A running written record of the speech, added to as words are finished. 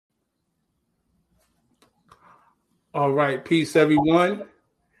All right, peace, everyone.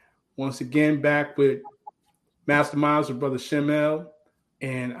 Once again, back with Masterminds with Brother Shemel.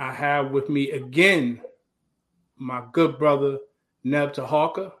 And I have with me again my good brother, Neb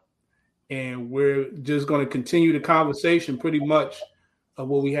Tahaka. And we're just going to continue the conversation pretty much of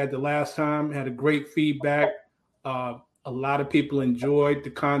what we had the last time. Had a great feedback. A lot of people enjoyed the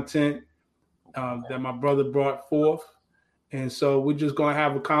content that my brother brought forth. And so we're just going to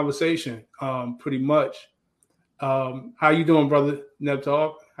have a conversation pretty much. How you doing, brother Neb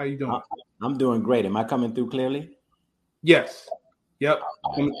Tahaka? How you doing? I'm doing great. Am I coming through clearly? Yes. Yep.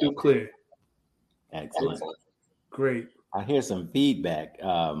 Coming through clear. Excellent. Great. I hear some feedback.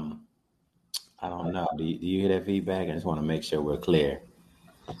 I don't know. Do you hear that feedback? I just want to make sure we're clear.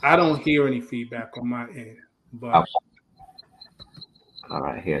 I don't hear any feedback on my end, but Okay. All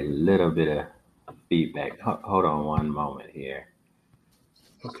right, here a little bit of feedback. Hold on one moment here.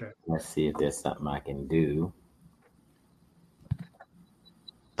 okay. Let's see if there's something I can do.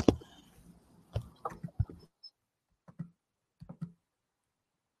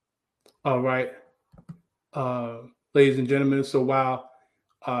 All right. Ladies and gentlemen, so while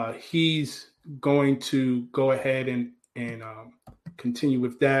he's going to go ahead and continue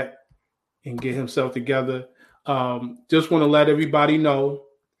with that and get himself together, just want to let everybody know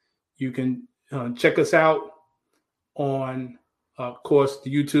you can check us out on, of course,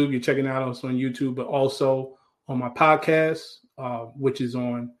 the YouTube. You're checking out us on YouTube, but also on my podcast, which is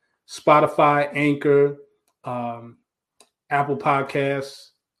on Spotify, Anchor, Apple Podcasts,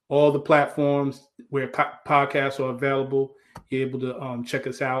 all the platforms where podcasts are available. You're able to check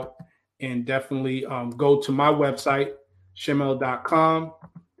us out, and definitely go to my website, shemel.com.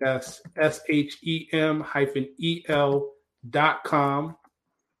 That's SHEM-EL.com.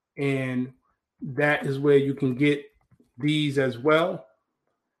 And that is where you can get these as well.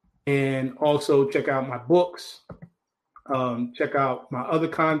 And also check out my books, check out my other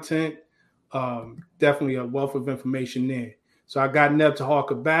content. Definitely a wealth of information there. So I got Neb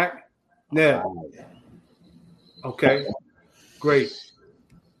Tahaka back. Neb. Okay. Great,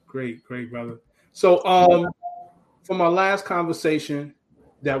 brother. So from our last conversation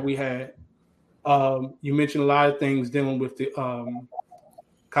that we had, you mentioned a lot of things dealing with the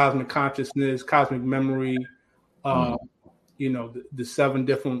cosmic consciousness, cosmic memory, the 7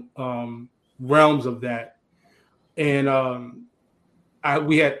 different realms of that. And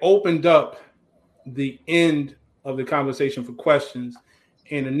we had opened up the end of the conversation for questions.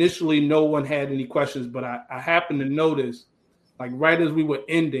 And initially, no one had any questions, but I happened to notice, like right as we were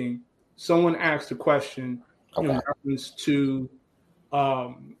ending, someone asked a question in reference to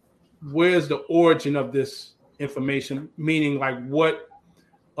where's the origin of this information, meaning like what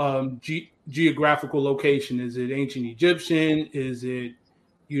geographical location? Is it ancient Egyptian? Is it,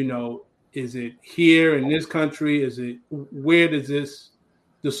 is it here in this country? Where does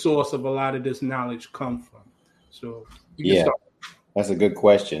the source of a lot of this knowledge come from? So you can start. That's a good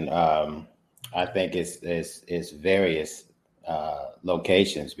question. I think it's various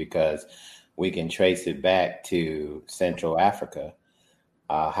locations because we can trace it back to Central Africa.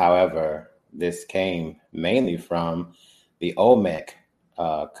 However, this came mainly from the Olmec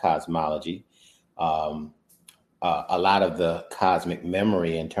cosmology. A lot of the cosmic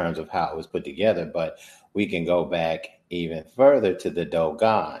memory in terms of how it was put together, but we can go back even further to the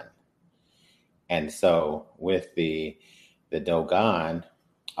Dogon. And so with the Dogon,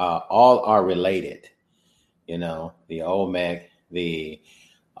 all are related. The Olmec, the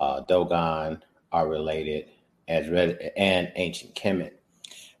Dogon are related and ancient Kemet.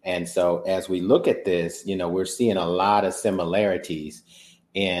 And so as we look at this, we're seeing a lot of similarities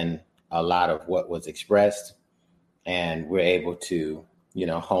in a lot of what was expressed, and we're able to,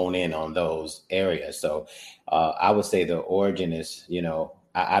 hone in on those areas. So I would say the origin is,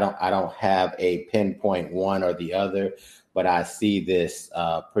 I don't have a pinpoint one or the other, but I see this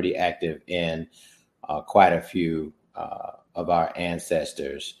pretty active in quite a few of our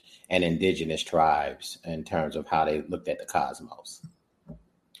ancestors and indigenous tribes in terms of how they looked at the cosmos.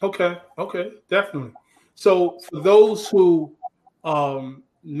 Okay, definitely. So for those who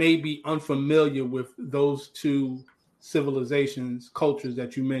may be unfamiliar with those 2 civilizations, cultures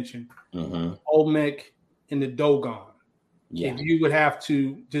that you mentioned, Olmec and the Dogon, if you would have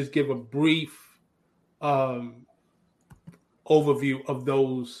to just give a brief overview of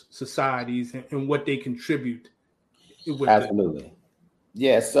those societies and what they contribute. Absolutely.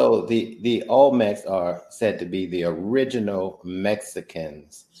 Yeah, so the Olmecs are said to be the original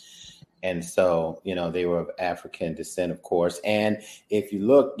Mexicans. And so, they were of African descent, of course. And if you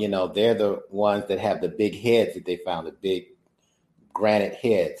look, they're the ones that have the big heads that they found, the big granite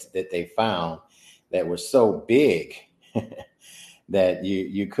heads that they found. that were so big that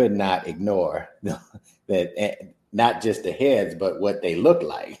you could not ignore that, not just the heads, but what they looked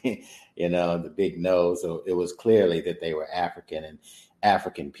like, the big nose. So it was clearly that they were African and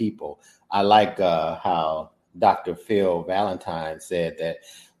African people. I like how Dr. Phil Valentine said that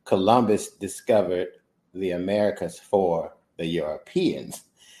Columbus discovered the Americas for the Europeans,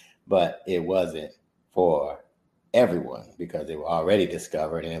 but it wasn't for everyone because they were already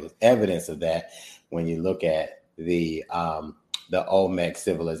discovered. And it was evidence of that when you look at the Olmec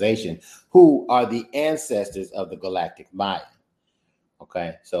civilization, who are the ancestors of the Galactic Maya.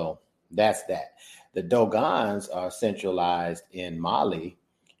 Okay, so that's that. The Dogons are centralized in Mali,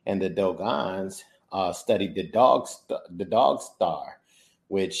 and the Dogons studied the dog star,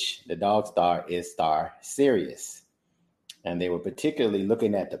 which the dog star is star Sirius. And they were particularly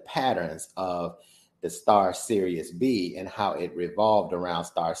looking at the patterns of the star Sirius B and how it revolved around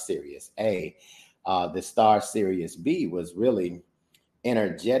star Sirius A. The star Sirius B was really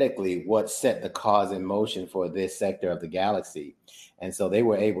energetically what set the cause in motion for this sector of the galaxy. And so they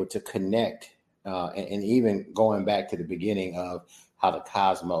were able to connect, and even going back to the beginning of how the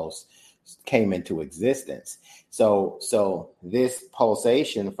cosmos came into existence. So this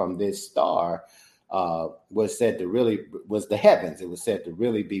pulsation from this star was said to really was the heavens. It was said to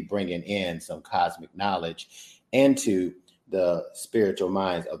really be bringing in some cosmic knowledge into the spiritual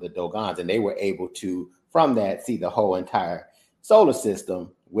minds of the Dogons, and they were able to, from that, see the whole entire solar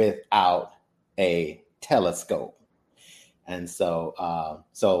system without a telescope. And so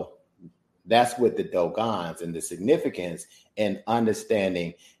that's with the Dogons, and the significance in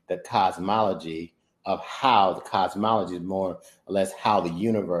understanding the cosmology of how the cosmology is more or less how the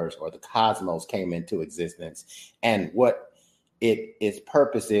universe or the cosmos came into existence and what its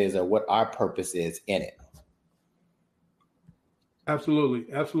purpose is, or what our purpose is in it.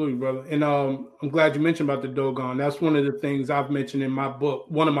 Absolutely, brother. And I'm glad you mentioned about the Dogon. That's one of the things I've mentioned in my book.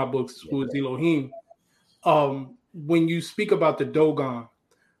 One of my books, Who is Elohim? When you speak about the Dogon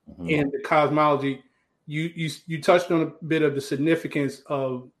and the cosmology, you touched on a bit of the significance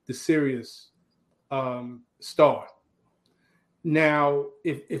of the Sirius star. Now,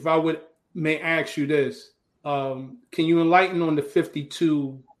 if I may ask you this, can you enlighten on the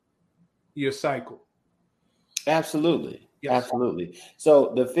 52-year cycle? Absolutely. Yes. Absolutely.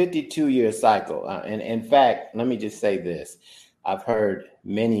 So the 52-year cycle, and in fact, let me just say this. I've heard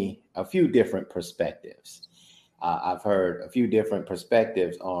a few different perspectives. I've heard a few different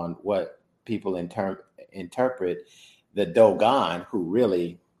perspectives on what people interpret the Dogon, who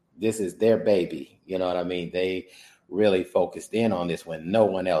really, this is their baby. You know what I mean? They really focused in on this when no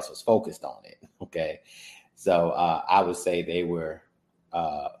one else was focused on it. Okay. So I would say they were,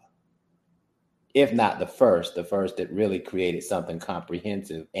 if not the first that really created something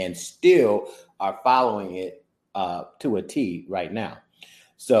comprehensive and still are following it to a T right now.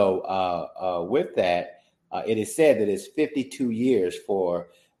 So with that, it is said that it's 52 years for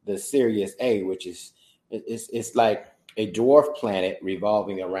the Sirius A, which is it's like a dwarf planet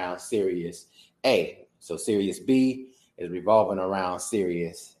revolving around Sirius A. So Sirius B is revolving around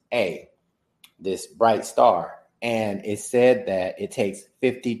Sirius A, this bright star. And it's said that it takes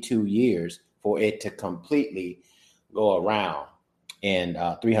 52 years for it to completely go around in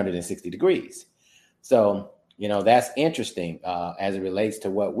 360 degrees. So, that's interesting as it relates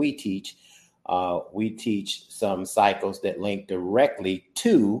to what we teach. We teach some cycles that link directly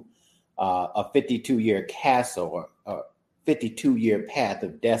to a 52-year castle or 52-year path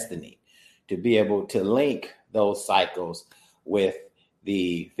of destiny, to be able to link those cycles with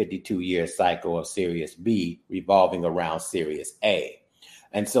the 52-year cycle of Sirius B revolving around Sirius A.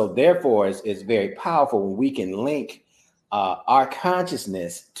 And so therefore, it's very powerful when we can link our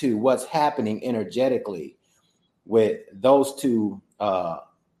consciousness to what's happening energetically with those two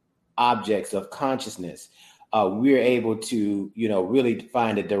objects of consciousness. We're able to, really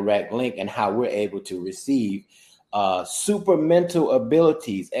find a direct link and how we're able to receive super mental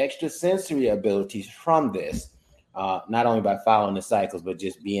abilities, extrasensory abilities from this, not only by following the cycles, but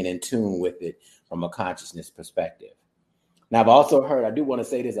just being in tune with it from a consciousness perspective. Now, I've also heard, I do want to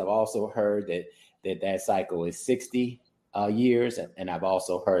say this, I've also heard that cycle is 60 years, and I've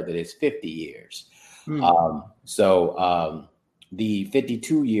also heard that it's 50 years. So the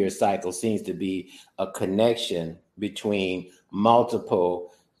 52-year cycle seems to be a connection between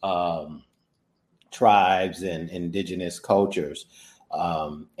multiple tribes and indigenous cultures.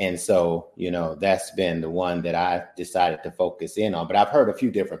 And so, that's been the one that I decided to focus in on. But I've heard a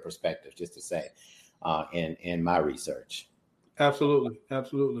few different perspectives, just to say, in my research. Absolutely.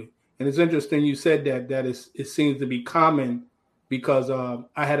 And it's interesting you said that it seems to be common, because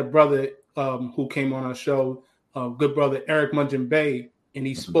I had a brother who came on our show, good brother Eric Munjin, and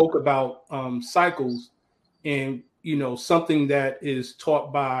he spoke about cycles, and something that is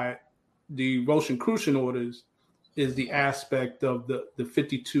taught by the Rosicrucian orders is the aspect of the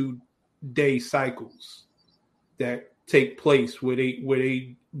 52-day cycles that take place, where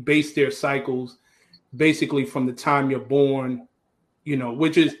they base their cycles basically from the time you're born,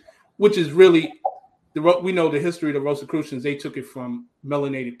 which is really we know the history of the Rosicrucians. They took it from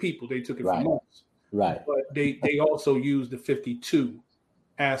melanated people. They took it from monks. Right. But they also used the 52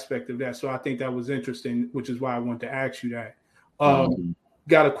 aspect of that. So I think that was interesting, which is why I wanted to ask you that.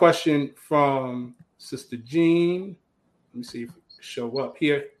 Got a question from Sister Jean. Let me see if it can show up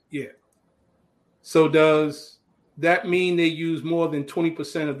here. Yeah. So does that mean they use more than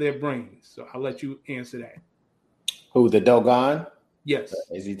 20% of their brains? So I'll let you answer that. Who, the Dogon? Yes.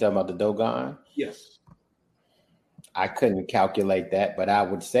 Is he talking about the Dogon? Yes. I couldn't calculate that, but I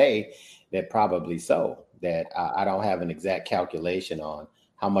would say that probably so. That I don't have an exact calculation on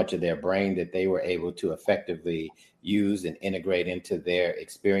how much of their brain that they were able to effectively use and integrate into their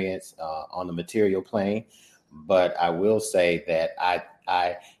experience on the material plane. But I will say that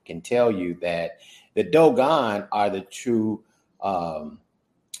I can tell you that the Dogon are the true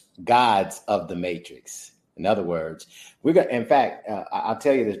gods of the Matrix. In other words, we're going to, in fact, I'll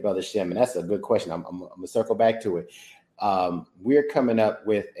tell you this, Brother Shem, and that's a good question. I'm going to circle back to it. We're coming up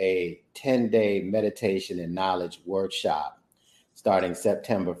with a 10-day meditation and knowledge workshop starting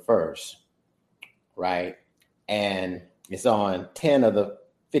September 1st, right? And it's on 10 of the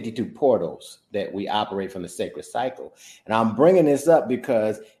 52 portals that we operate from the sacred cycle. And I'm bringing this up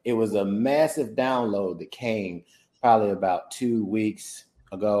because it was a massive download that came probably about 2 weeks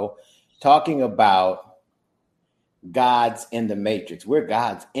ago, talking about gods in the matrix. We're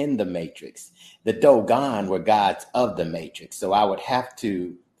gods in the matrix. The Dogon were gods of the matrix. So I would have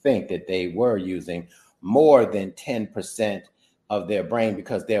to think that they were using more than 10% of their brain,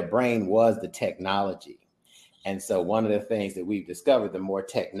 because their brain was the technology. And so one of the things that we've discovered, the more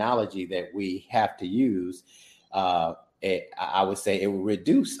technology that we have to use, I would say it will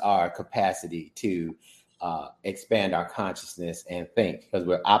reduce our capacity to expand our consciousness and think, because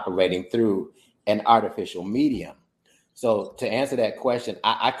we're operating through an artificial medium. So to answer that question,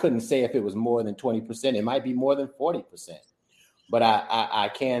 I couldn't say if it was more than 20%. It might be more than 40%. But I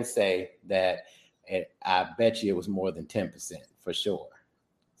can say that I bet you it was more than 10% for sure.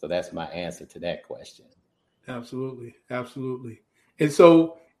 So that's my answer to that question. Absolutely. Absolutely. And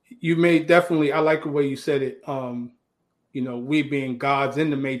so you made definitely, I like the way you said it. We being gods in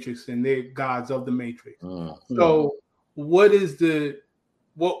the matrix and they're gods of the matrix. Mm-hmm. So what is the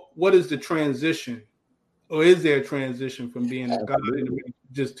transition, or is there a transition from being a god in the matrix,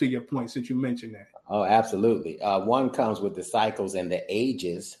 just to your point, since you mentioned that? Oh, absolutely. One comes with the cycles and the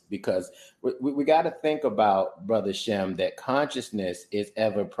ages, because we got to think about, Brother Shem, that consciousness is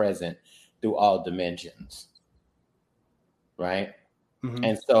ever present through all dimensions, right? Mm-hmm.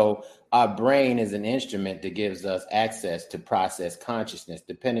 And so our brain is an instrument that gives us access to process consciousness,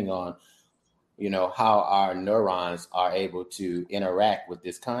 depending on, how our neurons are able to interact with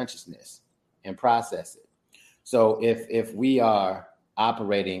this consciousness and process it. So if we are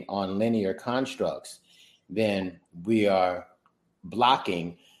operating on linear constructs, then we are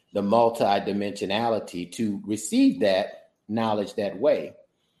blocking the multidimensionality to receive that knowledge that way.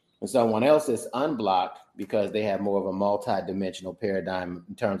 And someone else is unblocked because they have more of a multidimensional paradigm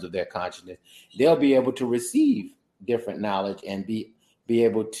in terms of their consciousness. They'll be able to receive different knowledge and be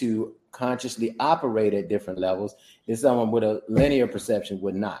able to consciously operate at different levels that someone with a linear perception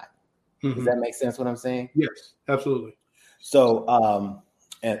would not. Mm-hmm. Does that make sense what I'm saying? Yes, absolutely. So,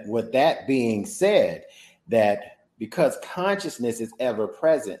 and with that being said, that because consciousness is ever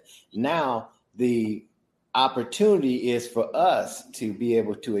present, now the opportunity is for us to be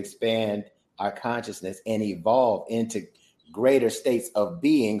able to expand our consciousness and evolve into greater states of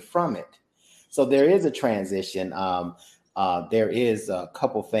being from it. So there is a transition. There is a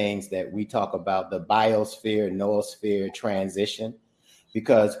couple things that we talk about, the biosphere, noosphere transition,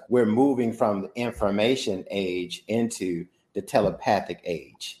 because we're moving from the information age into the telepathic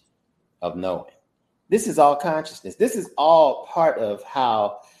age of knowing. This is all consciousness. This is all part of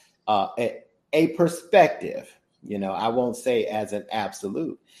how a perspective, I won't say as an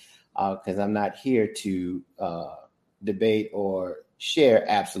absolute, because I'm not here to debate or share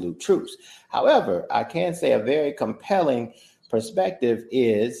absolute truths. However, I can say a very compelling perspective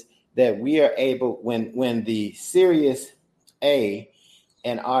is that we are able, when the Sirius A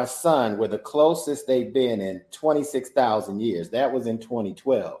and our sun were the closest they've been in 26,000 years. That was in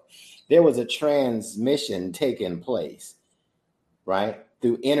 2012. There was a transmission taking place, right?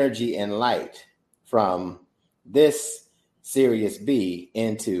 through energy and light from this Sirius B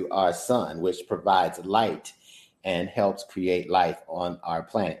into our sun, which provides light and helps create life on our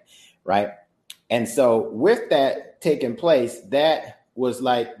planet, right? And so with that taking place, that was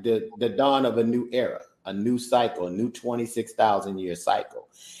like the dawn of a new era, a new cycle, a new 26,000 year cycle.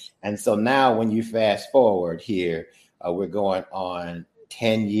 And so now when you fast forward here, we're going on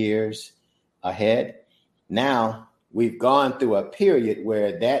 10 years ahead. Now we've gone through a period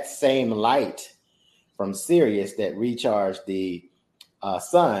where that same light from Sirius that recharged the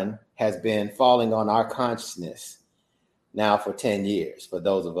sun has been falling on our consciousness now for 10 years, for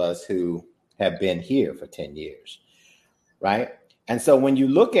those of us who have been here for 10 years, right? And so when you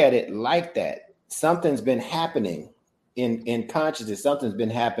look at it like that, something's been happening in consciousness, something's been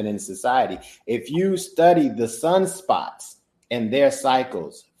happening in society. If you study the sunspots and their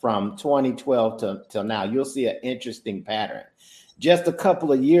cycles from 2012 till now, you'll see an interesting pattern. Just a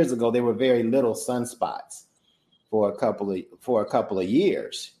couple of years ago, there were very little sunspots for a couple of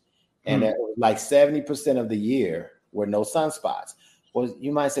years. And like 70% of the year were no sunspots. Well,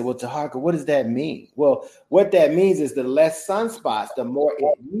 you might say, well, Taharka, what does that mean? Well, what that means is the less sunspots, the more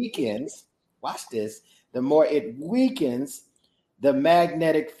it weakens. Watch this. The more it weakens the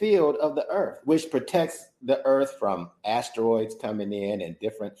magnetic field of the earth, which protects the earth from asteroids coming in and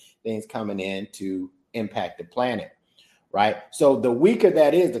different things coming in to impact the planet, right? So the weaker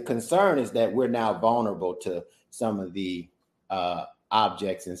that is, the concern is that we're now vulnerable to some of the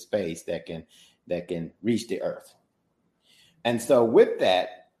objects in space that can reach the earth. And so with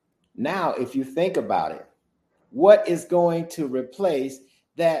that, now if you think about it, what is going to replace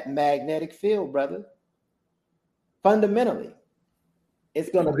that magnetic field, brother? Fundamentally,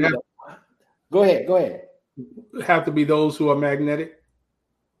 it's going to be go ahead. Have to be those who are magnetic.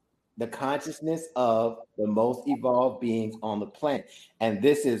 The consciousness of the most evolved beings on the planet. And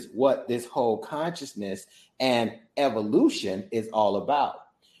this is what this whole consciousness and evolution is all about.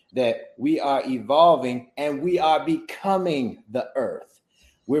 That we are evolving and we are becoming the earth.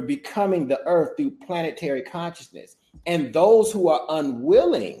 We're becoming the earth through planetary consciousness. And those who are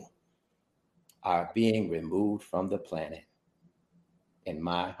unwilling are being removed from the planet, in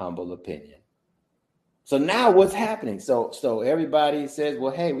my humble opinion. So now what's happening? So everybody says,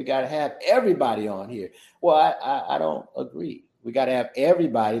 well, hey, we got to have everybody on here. Well, I don't agree. We got to have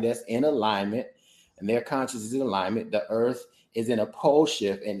everybody that's in alignment and their consciousness is in alignment. The earth is in a pole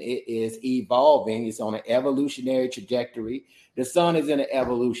shift and it is evolving. It's on an evolutionary trajectory. The sun is in an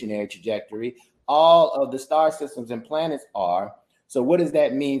evolutionary trajectory. All of the star systems and planets are. So what does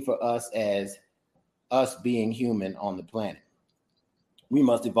that mean for us as us being human on the planet? We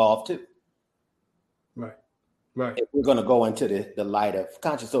must evolve too. Right. If we're going to go into the light of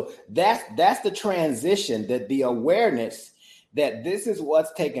consciousness. So that's the transition, that the awareness that this is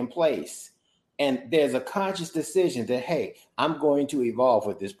what's taking place. And there's a conscious decision that, hey, I'm going to evolve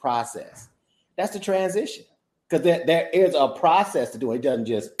with this process. That's the transition. Because there is a process to do it. It doesn't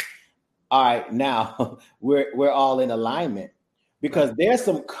just, all right, now we're all in alignment. Because there's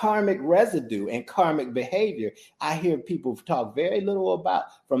some karmic residue and karmic behavior I hear people talk very little about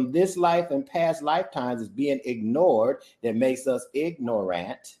from this life and past lifetimes is being ignored, that makes us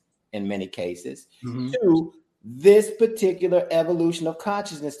ignorant in many cases, to this particular evolution of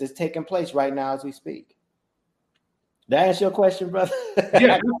consciousness that's taking place right now as we speak. Did I answer your question, brother?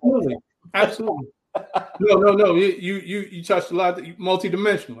 Yeah, absolutely. No. You touched a lot.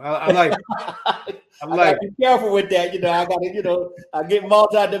 Multidimensional. I like it. I gotta be careful with that. I gotta, I get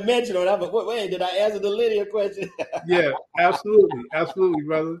multidimensional. I'm like, wait, did I answer the linear question? Yeah, absolutely,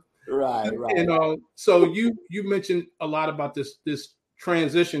 brother. Right. And so you mentioned a lot about this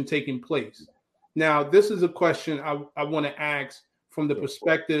transition taking place. Now, this is a question I want to ask from the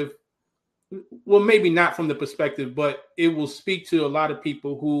perspective. Well, maybe not from the perspective, but it will speak to a lot of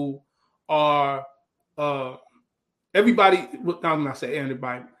people who are everybody. I'm not saying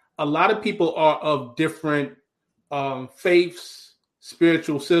everybody. A lot of people are of different faiths,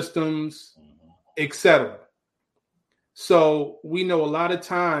 spiritual systems, etc. So we know a lot of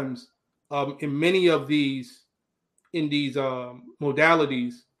times in many of these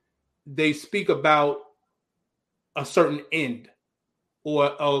modalities, they speak about a certain end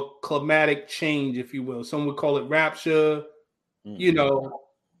or a climatic change, if you will. Some would call it rapture,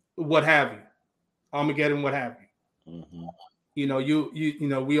 what have you, Armageddon, what have you. We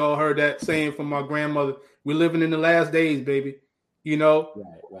all heard that saying from my grandmother. We're living in the last days, baby.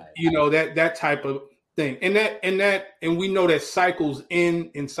 Right. That type of thing, and we know that cycles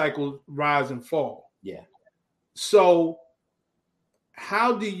end and cycles rise and fall. Yeah. So,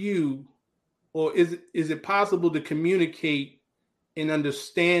 how do you, or is it possible to communicate and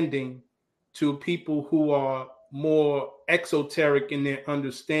understanding to people who are more exoteric in their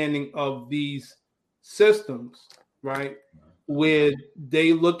understanding of these systems, right? Where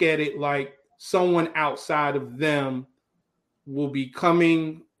they look at it like someone outside of them will be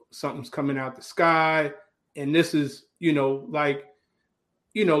coming, something's coming out the sky, and this is, like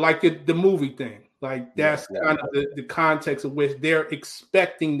the movie thing. Like that's kind of the context of which they're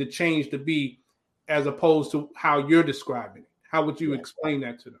expecting the change to be, as opposed to how you're describing it. How would you explain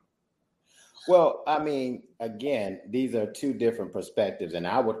that to them? Well, I mean, again, these are two different perspectives, and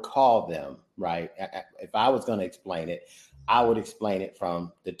I would call them, right? If I was going to explain it, I would explain it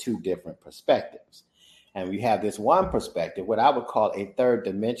from the two different perspectives. And we have this one perspective, what I would call a third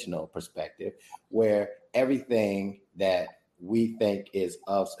dimensional perspective, where everything that we think is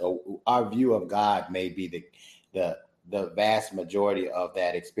us, or our view of God may be the vast majority of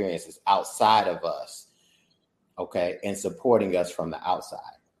that experience is outside of us, okay, and supporting us from the outside.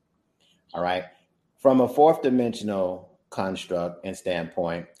 All right. From a fourth dimensional construct and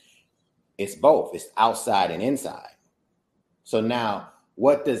standpoint, it's both. It's outside and inside. So now,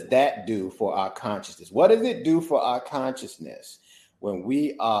 what does that do for our consciousness? What does it do for our consciousness when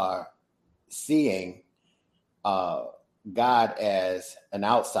we are seeing God as an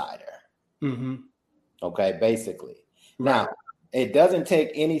outsider? Mm-hmm. Okay, basically. Right. Now, it doesn't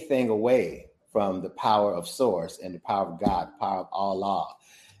take anything away from the power of Source and the power of God, the power of Allah,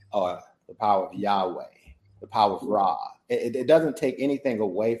 or the power of Yahweh, the power of Ra. It doesn't take anything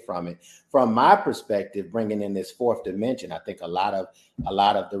away from it. From my perspective, bringing in this fourth dimension, I think a lot of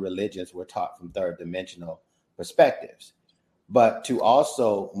the religions were taught from third dimensional perspectives, but to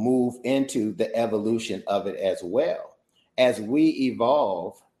also move into the evolution of it as well. As we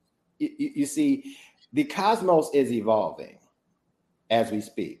evolve, you see, the cosmos is evolving as we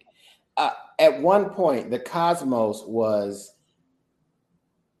speak. At one point, the cosmos was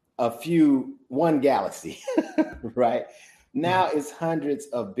one galaxy, right? Now it's hundreds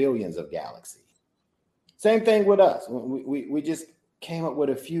of billions of galaxies. Same thing with us. We just came up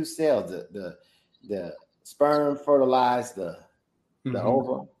with a few cells. The sperm fertilized the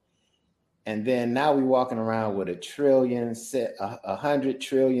ovum, and then now we're walking around with 100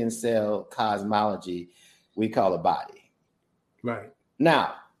 trillion cell cosmology we call a body. Right.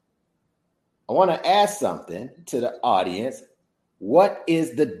 Now, I want to ask something to the audience. What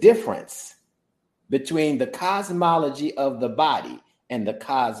is the difference between the cosmology of the body and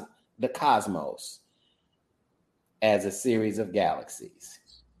the cosmos as a series of galaxies?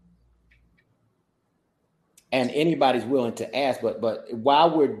 And anybody's willing to ask, but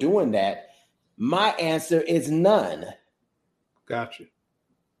while we're doing that, my answer is none. Gotcha.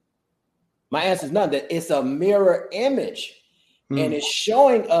 My answer is none. That it's a mirror image. And it's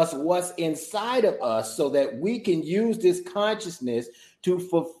showing us what's inside of us so that we can use this consciousness to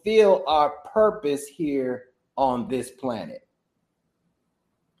fulfill our purpose here on this planet.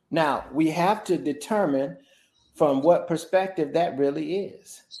 Now, we have to determine from what perspective that really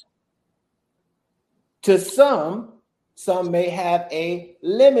is. To some may have a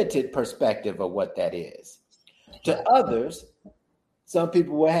limited perspective of what that is. To others, some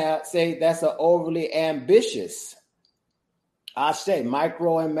people will say that's an overly ambitious, I say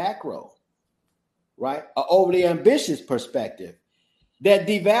micro and macro, right? An overly ambitious perspective that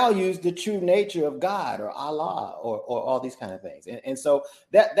devalues the true nature of God or Allah or all these kind of things. And so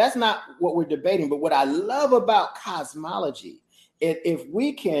that's not what we're debating. But what I love about cosmology, if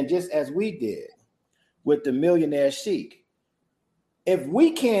we can, just as we did with the Millionaire Sheik, if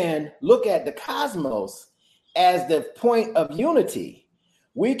we can look at the cosmos as the point of unity,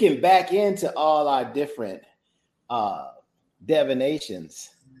 we can back into all our different divinations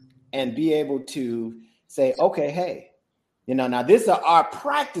and be able to say, okay, hey, now these are our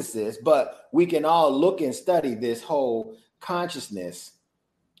practices, but we can all look and study this whole consciousness,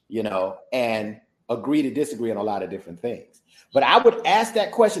 and agree to disagree on a lot of different things. But I would ask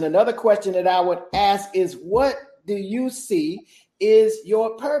that question. Another question that I would ask is, what do you see is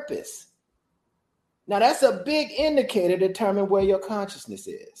your purpose? Now, that's a big indicator to determine where your consciousness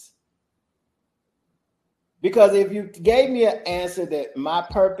is. Because if you gave me an answer that my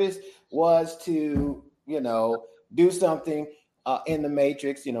purpose was to, do something in the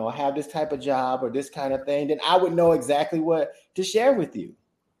matrix, have this type of job or this kind of thing, then I would know exactly what to share with you.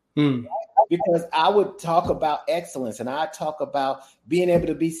 Because I would talk about excellence, and I talk about being able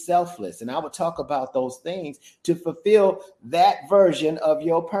to be selfless, and I would talk about those things to fulfill that version of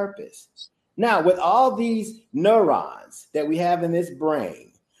your purpose. Now, with all these neurons that we have in this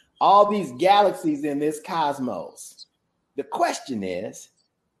brain, all these galaxies in this cosmos, the question is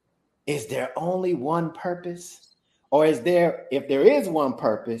there only one purpose? Or is there, if there is one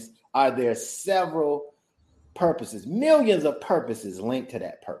purpose, are there several purposes, millions of purposes linked to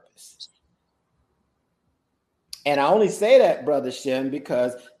that purpose? And I only say that, Brother Shem,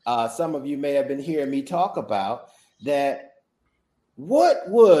 because some of you may have been hearing me talk about that. What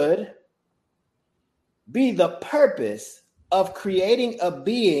would be the purpose of creating a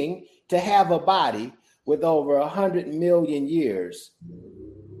being to have a body with over 100 million years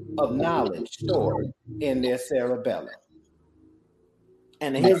of knowledge stored in their cerebellum?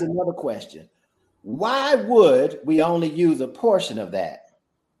 And here's another question. Why would we only use a portion of that?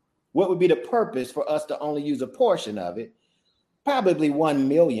 What would be the purpose for us to only use a portion of it? Probably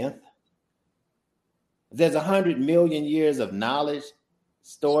 1/1,000,000th. There's 100 million years of knowledge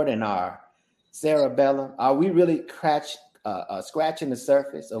stored in our cerebellum. Are we really scratching the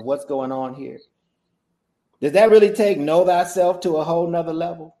surface of what's going on here? Does that really take know thyself to a whole nother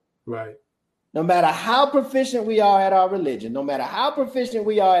level? Right. No matter how proficient we are at our religion, no matter how proficient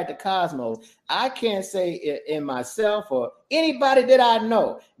we are at the cosmos, I can't say in myself or anybody that I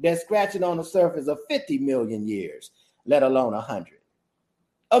know that's scratching on the surface of 50 million years, let alone 100.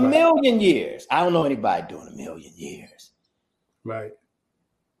 A million years. I don't know anybody doing 1,000,000 years. Right.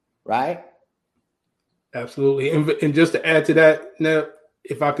 Right? Absolutely. And just to add to that, now,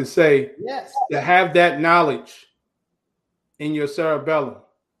 if I could say, yes, to have that knowledge in your cerebellum,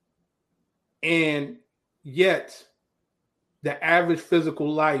 and yet the average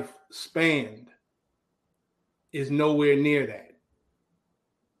physical life span is nowhere near that.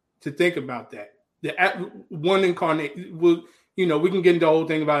 To think about that, the one incarnate will, we can get into the whole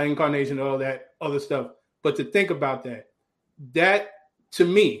thing about incarnation and all that other stuff, but to think about that to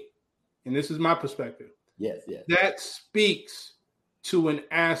me, and this is my perspective, yes, that speaks to an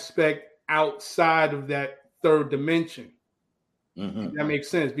aspect outside of that third dimension. Mm-hmm. That makes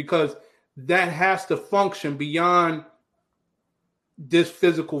sense, because that has to function beyond this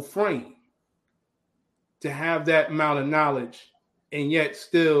physical frame to have that amount of knowledge, and yet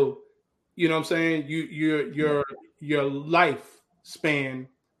still, you know what I'm saying, your life span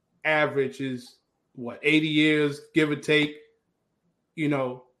average is what, 80 years, give or take.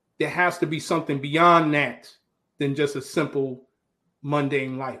 There has to be something beyond that than just a simple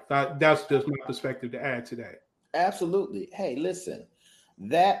mundane life. That's just my perspective to add to that. Absolutely. Hey, listen,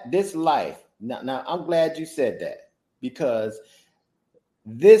 this life, now I'm glad you said that, because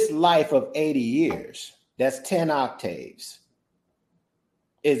this life of 80 years, that's 10 octaves,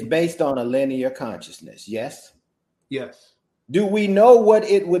 is based on a linear consciousness. Yes? Yes. Do we know what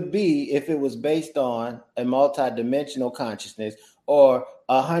it would be if it was based on a multidimensional consciousness or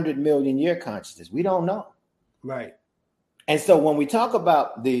 100 million year consciousness? We don't know. Right. And so when we talk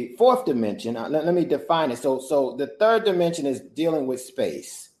about the fourth dimension, let me define it. So the third dimension is dealing with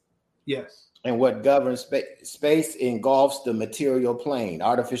space. Yes. And what governs space. Space engulfs the material plane,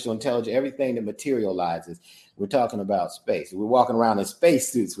 artificial intelligence, everything that materializes. We're talking about space. We're walking around in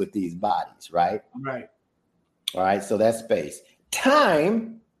spacesuits with these bodies, right? Right. All right. So that's space.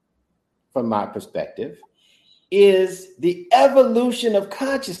 Time, from my perspective, is the evolution of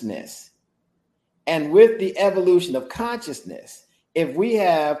consciousness. And with the evolution of consciousness, if we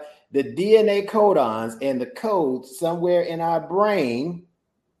have the DNA codons and the codes somewhere in our brain,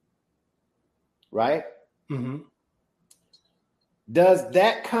 right? Mm-hmm. Does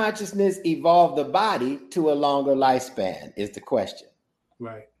that consciousness evolve the body to a longer lifespan is the question.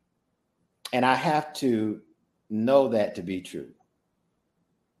 Right. And I have to know that to be true,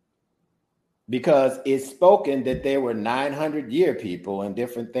 because it's spoken that there were 900-year people and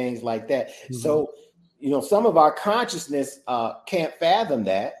different things like that. Mm-hmm. So, some of our consciousness can't fathom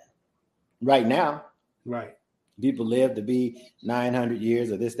that right now. Right. People live to be 900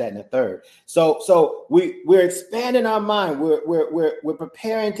 years or this, that, and the third. So we're expanding our mind. We're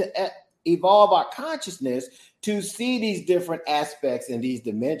preparing to evolve our consciousness to see these different aspects and these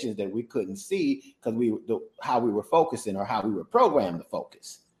dimensions that we couldn't see because how we were focusing or how we were programmed to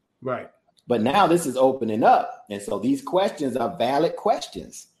focus. Right. But now this is opening up. And so these questions are valid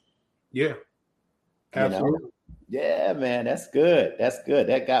questions. Yeah. Absolutely. Yeah, man, that's good. That's good.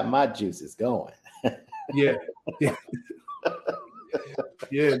 That got my juices going. Yeah.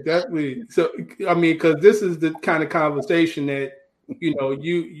 Yeah, definitely. So, I mean, because this is the kind of conversation that,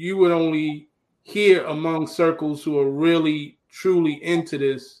 you would only hear among circles who are really, truly into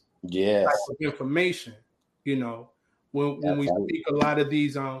this type of information. When we speak a lot of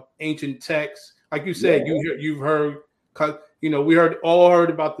these ancient texts, like you said, you've heard, we all heard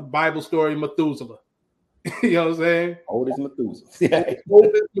about the Bible story of Methuselah. You know what I'm saying? Old as Methuselah.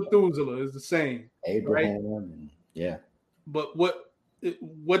 Old as Methuselah is the same. Abraham. Right? But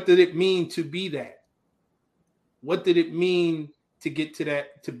what did it mean to be that? what did it mean to get to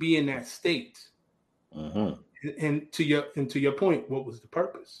that, to be in that state? Mm-hmm. And to your point, what was the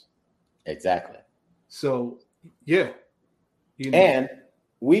purpose? Exactly. So, yeah. And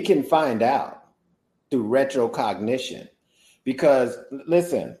we can find out through retrocognition, because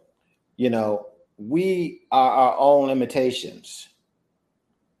listen, we are our own limitations,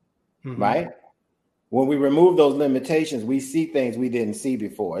 right? When we remove those limitations, we see things we didn't see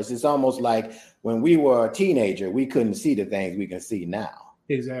before. It's almost like when we were a teenager, we couldn't see the things we can see now.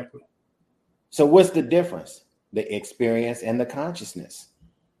 Exactly. So what's the difference? The experience and the consciousness.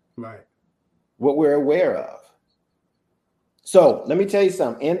 Right. What we're aware of. So let me tell you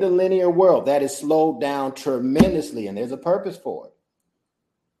something. In the linear world, that is slowed down tremendously, and there's a purpose for it.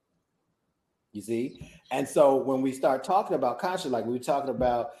 You see? And so when we start talking about consciousness, like we were talking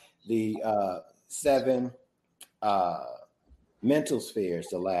about the 7 mental spheres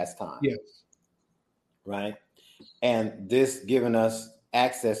the last time. Yes. Right? And this giving us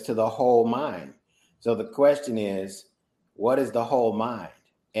access to the whole mind. So the question is, what is the whole mind?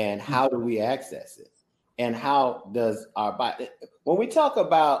 And how do we access it? And how does our body, when we talk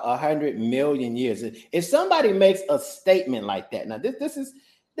about 100 million years, if somebody makes a statement like that, now this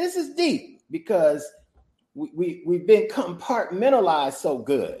is deep, because we've been compartmentalized so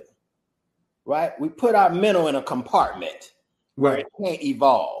good, right? We put our mental in a compartment, right? It can't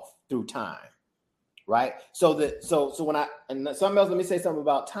evolve through time, right? So when something else, let me say something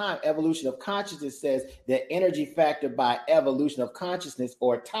about time. Evolution of consciousness says that energy factor by evolution of consciousness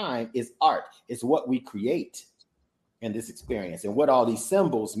or time is art. It's what we create in this experience, and what all these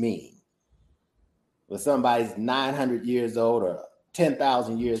symbols mean. When somebody's 900 years old, or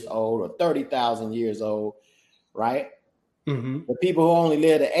 10,000 years old, or 30,000 years old, right? The people who only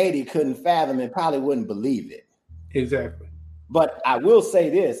lived to 80 couldn't fathom and probably wouldn't believe it. Exactly. But I will say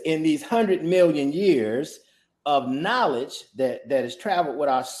this, in these 100 million years of knowledge that has traveled with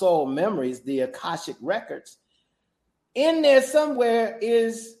our soul memories, the Akashic records, in there somewhere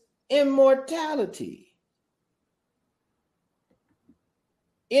is immortality.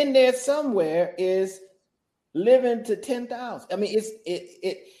 In there somewhere is living to 10,000. I mean,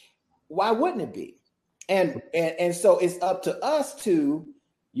 why wouldn't it be? And so it's up to us to,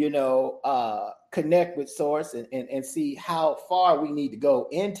 connect with source and see how far we need to go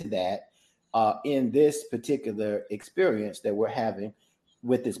into that in this particular experience that we're having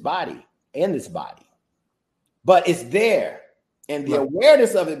with this body, in this body. But it's there, and the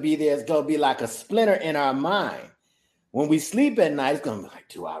awareness of it is going to be like a splinter in our mind. When we sleep at night, it's going to be like,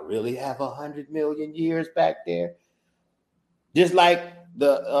 do I really have 100 million years back there? Just like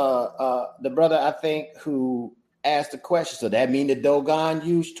the brother, I think, who asked the question, so that mean the Dogon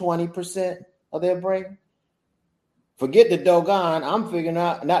used 20% of their brain? Forget the Dogon. I'm figuring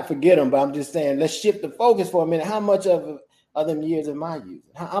out, not forget them, but I'm just saying, let's shift the focus for a minute. How much of them years am I using?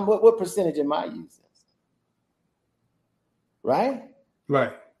 What percentage am I using? Right?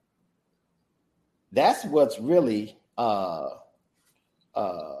 Right. That's what's really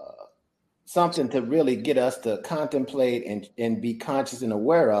something to really get us to contemplate and be conscious and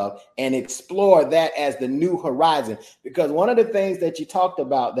aware of, and explore that as the new horizon. Because one of the things that you talked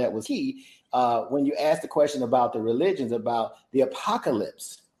about that was key when you asked the question about the religions, about the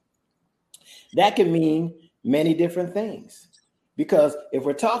apocalypse, that can mean many different things. Because if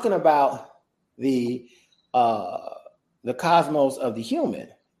we're talking about the cosmos of the human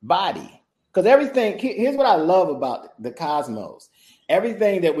body, because everything, here's what I love about the cosmos.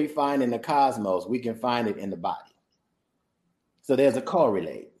 Everything that we find in the cosmos, we can find it in the body. So there's a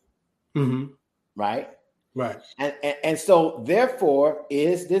correlate, right? Right. And so therefore,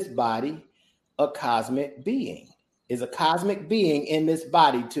 is this body a cosmic being? Is a cosmic being in this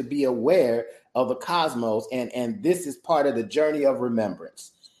body to be aware of the cosmos? And this is part of the journey of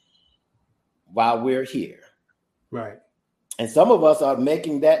remembrance while we're here. Right. And some of us are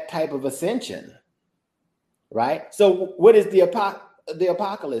making that type of ascension, right? So what is the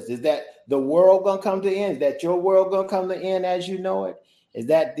apocalypse? Is that the world going to come to an end? Is that your world going to come to an end as you know it? Is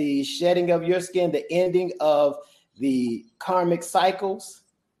that the shedding of your skin, the ending of the karmic cycles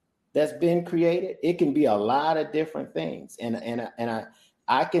that's been created? It can be a lot of different things. And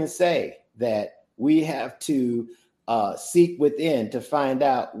I can say that we have to seek within to find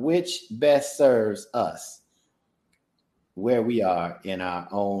out which best serves us, where we are in our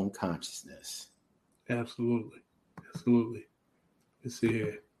own consciousness. Absolutely. Let's see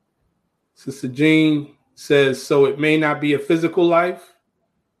here. Sister Jean says, so it may not be a physical life.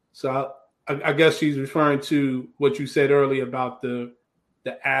 So I guess she's referring to what you said earlier about the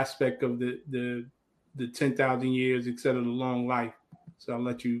aspect of the 10,000 years, et cetera, the long life. So I'll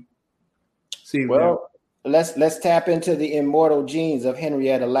let you see. Well, let's tap into the immortal genes of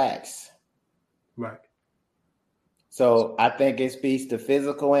Henrietta Lacks. Right. So I think it speaks to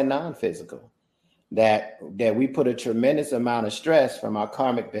physical and non-physical that we put a tremendous amount of stress from our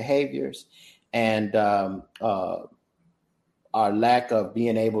karmic behaviors and our lack of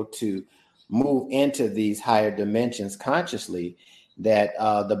being able to move into these higher dimensions consciously that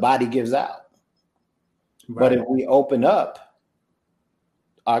the body gives out. Right. But if we open up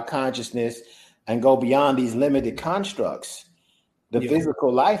our consciousness and go beyond these limited constructs, the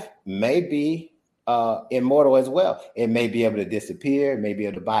physical life may be immortal as well. It may be able to disappear, it may be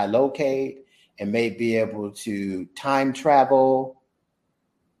able to bilocate, it may be able to time travel.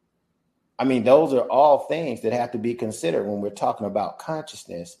 I mean, those are all things that have to be considered when we're talking about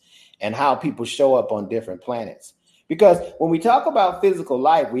consciousness and how people show up on different planets. Because when we talk about physical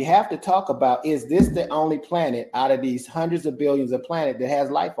life, we have to talk about, is this the only planet out of these hundreds of billions of planets that has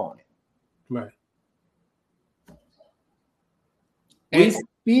life on it? Right. We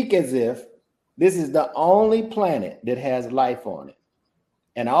speak as if this is the only planet that has life on it.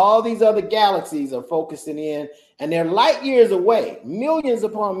 And all these other galaxies are focusing in, and they're light years away, millions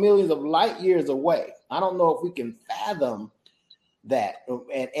upon millions of light years away. I don't know if we can fathom that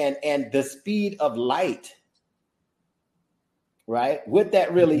and the speed of light, right? What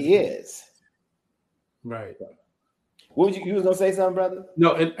that really is. Right. What you was gonna say something, brother?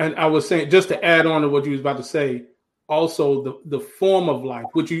 No, and I was saying, just to add on to what you was about to say, also the form of life,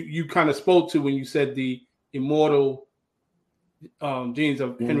 which you kind of spoke to when you said the immortal genes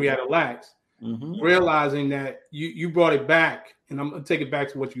of Henrietta Lacks, realizing that you brought it back, and I'm going to take it back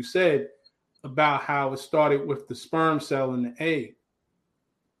to what you said about how it started with the sperm cell and the egg,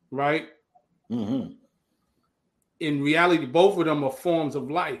 right? In reality, both of them are forms of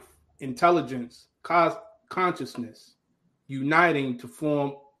life, intelligence, consciousness, uniting to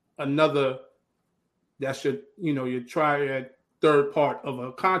form another. That's your triad, third part of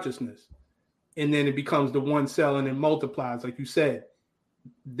a consciousness. And then it becomes the one cell and it multiplies, like you said.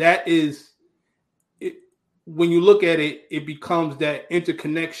 That is it. When you look at it, it becomes that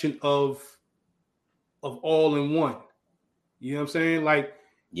interconnection of all in one. You know what I'm saying? Like,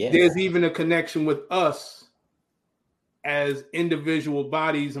 there's even a connection with us as individual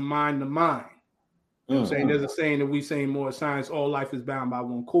bodies and mind to mind. You know what I'm saying? There's a saying that we say in more science, all life is bound by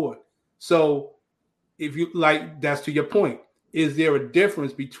one cord. So if you like, that's to your point. Is there a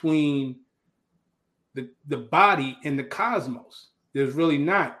difference between the body and the cosmos? There's really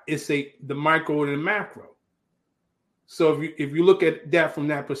not. It's the micro and the macro. So if you look at that from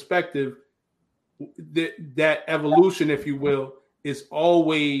that perspective, that evolution, if you will, is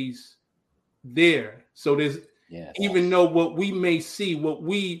always there. So there's even though what we may see, what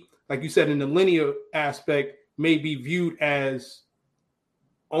we, like you said, in the linear aspect, may be viewed as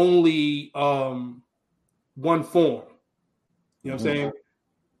only one form. You know what I'm saying?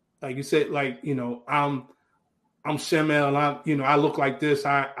 Like you said, like, I'm Shemel, and I look like this.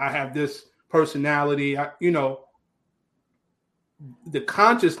 I have this personality. The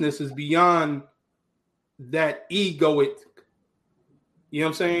consciousness is beyond that egoic, you know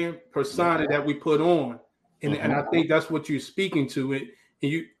what I'm saying, persona that we put on. And I think that's what you're speaking to. And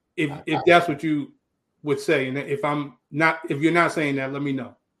you, if that's what you would say, and if you're not saying that, let me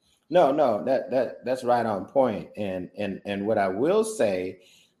know. No, that's right on point. And what I will say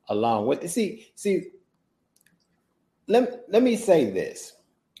along with let me say this.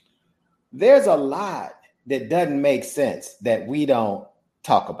 There's a lot that doesn't make sense that we don't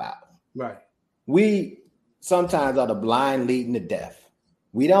talk about. Right. We sometimes are the blind leading the deaf.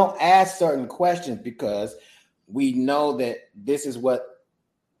 We don't ask certain questions because we know that this is what,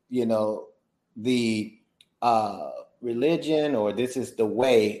 the religion, or this is the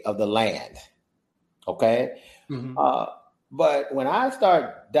way of the land. Okay. But when I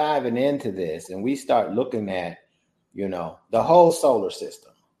start diving into this and we start looking at, the whole solar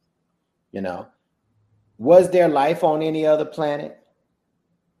system, was there life on any other planet?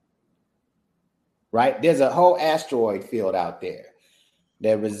 Right? There's a whole asteroid field out there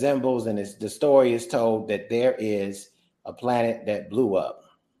that resembles, and the story is told that there is a planet that blew up.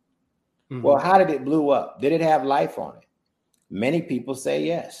 Well, how did it blow up? Did it have life on it? Many people say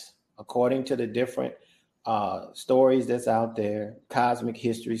yes, according to the different stories that's out there, cosmic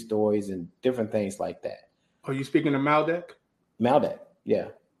history stories and different things like that. Are you speaking of Maldek? Maldek, yeah,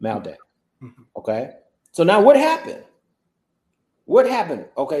 Maldek. Okay, so now what happened?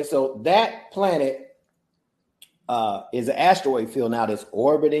 Okay, so that planet is an asteroid field now that's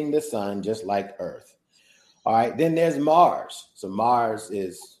orbiting the sun just like Earth. All right, then there's Mars. So Mars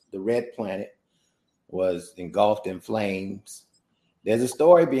is the red planet, was engulfed in flames. There's a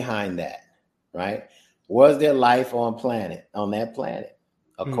story behind that, right? Was there life on that planet?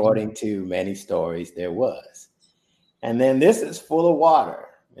 According to many stories, there was. And then this is full of water,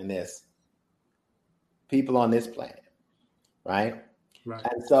 and there's people on this planet, right? Right.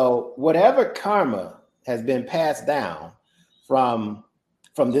 And so whatever karma has been passed down from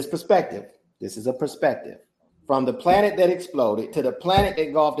this perspective, this is a perspective, from the planet that exploded to the planet that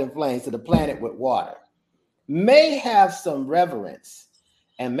engulfed in flames to the planet with water, may have some reverence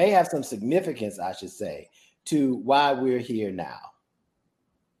and may have some significance, I should say, to why we're here now.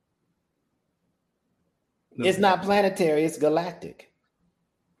 No. It's not planetary, it's galactic.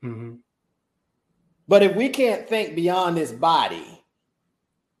 Mm-hmm. But if we can't think beyond this body,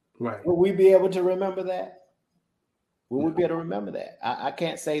 right, will we be able to remember that? Will we be able to remember that? I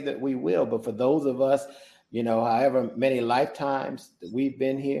can't say that we will, but for those of us, however many lifetimes that we've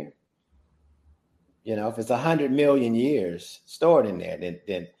been here, if it's 100 million years stored in there,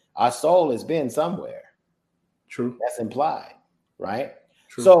 then our soul has been somewhere. True. That's implied, right?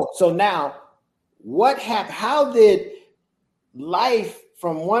 True. So now, what happened? How did life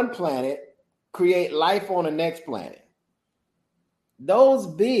from one planet create life on the next planet? Those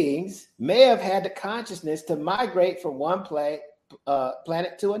beings may have had the consciousness to migrate from one planet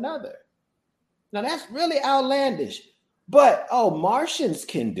to another. Now that's really outlandish, but Martians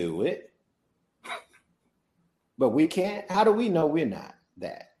can do it, but we can't. How do we know we're not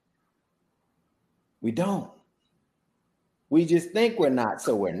that? We don't. We just think we're not,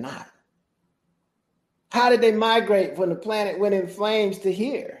 so we're not. How did they migrate from the planet went in flames to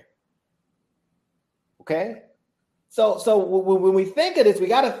here? Okay. So when we think of this, we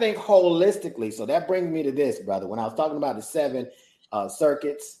got to think holistically. So that brings me to this, brother. When I was talking about the 7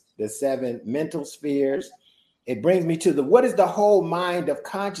 circuits, the 7 mental spheres, it brings me to what is the whole mind of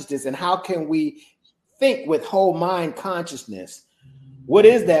consciousness, and how can we think with whole mind consciousness? What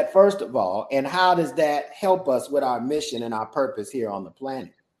is that, first of all, and how does that help us with our mission and our purpose here on the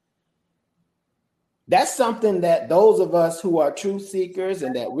planet? That's something that those of us who are truth seekers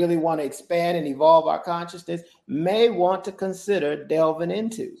and that really want to expand and evolve our consciousness may want to consider delving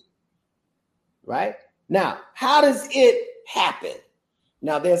into, right? Now, how does it happen?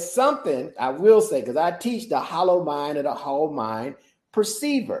 Now, there's something I will say, because I teach the hollow mind or the whole mind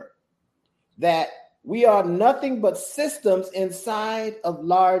perceiver, that we are nothing but systems inside of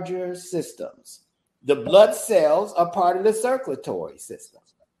larger systems. The blood cells are part of the circulatory system.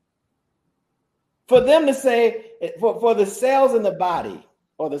 For them to say, for the cells in the body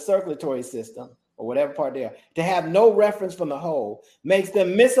or the circulatory system or whatever part they are, to have no reference from the whole makes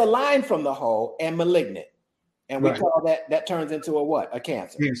them misaligned from the whole and malignant. And we call that turns into a what? A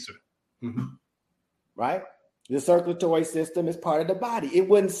cancer. Cancer. Mm-hmm. Right? The circulatory system is part of the body. It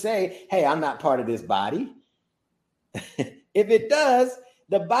wouldn't say, hey, I'm not part of this body. If it does,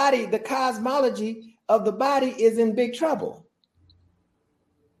 the body, the cosmology of the body is in big trouble.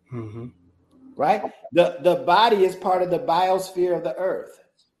 Mm-hmm. Right? The body is part of the biosphere of the earth.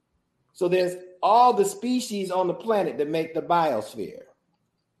 So there's all the species on the planet that make the biosphere.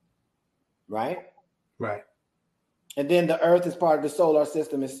 Right? Right. And then the earth is part of the solar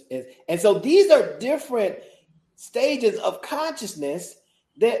system. And so these are different stages of consciousness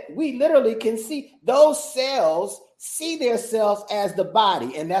that we literally can see. Those cells see their cells as the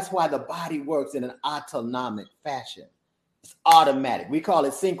body. And that's why the body works in an autonomic fashion. It's automatic. We call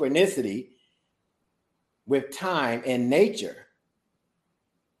it synchronicity with time and nature,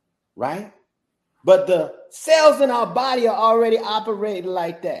 right? But the cells in our body are already operating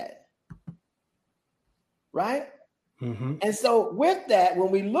like that, right? Mm-hmm. And so with that,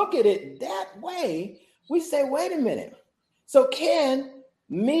 when we look at it that way, we say, wait a minute. So can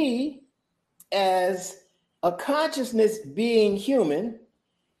me as a consciousness being human,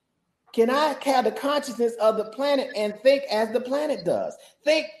 can I have the consciousness of the planet and think as the planet does?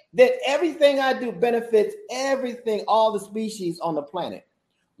 Think that everything I do benefits everything, all the species on the planet.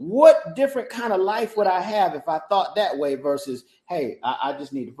 What different kind of life would I have if I thought that way versus, hey, I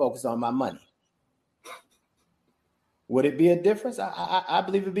just need to focus on my money? Would it be a difference? I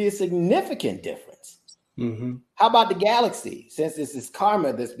believe it'd be a significant difference. Mm-hmm. How about the galaxy, since this is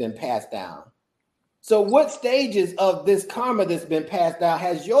karma that's been passed down? So what stages of this karma that's been passed down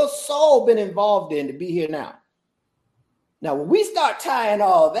has your soul been involved in to be here now? Now, when we start tying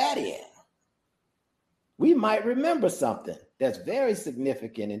all that in, we might remember something that's very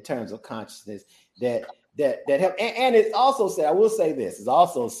significant in terms of consciousness that help. And it's also said, I will say this, it's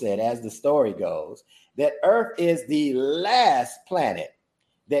also said, as the story goes, that Earth is the last planet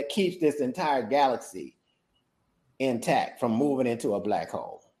that keeps this entire galaxy intact from moving into a black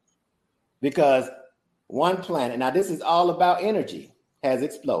hole. Because one planet, now this is all about energy, has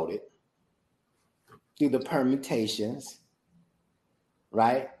exploded. through the permutations,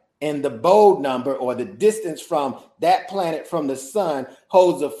 right? And the Bode number, or the distance from that planet from the sun,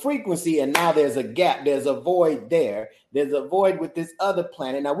 holds a frequency, and now there's a gap, there's a void there. There's a void with this other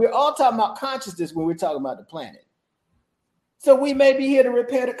planet. Now, we're all talking about consciousness when we're talking about the planet. So we may be here to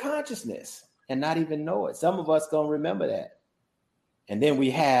repair the consciousness and not even know it. Some of us gonna remember that. And then we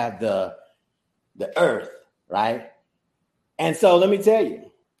have the earth, right? And so let me tell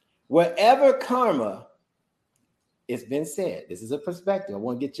you, whatever karma, it's been said, this is a perspective, I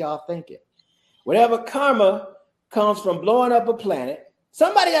want to get y'all thinking. Whatever karma comes from blowing up a planet,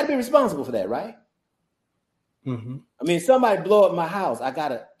 somebody got to be responsible for that, right? Mm-hmm. I mean, somebody blow up my house, I got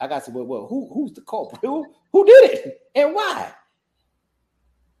to say, well, who's the culprit? Who did it and why?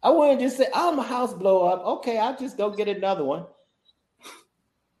 I wouldn't just say, oh, my house blow up. Okay, I'll just go get another one.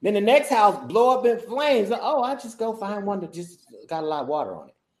 Then the next house blow up in flames. Oh, I just go find one that just got a lot of water on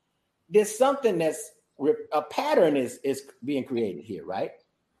it. There's something that's a pattern is being created here, right?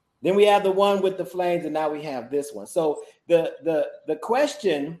 Then we have the one with the flames, and now we have this one. So the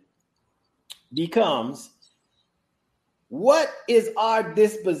question becomes, what is our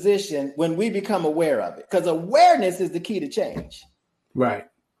disposition when we become aware of it? Because awareness is the key to change. Right.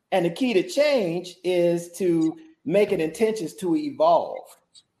 And the key to change is to make an intentions to evolve.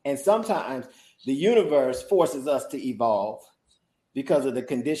 And sometimes the universe forces us to evolve because of the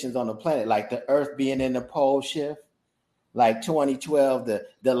conditions on the planet, like the earth being in the pole shift, like 2012,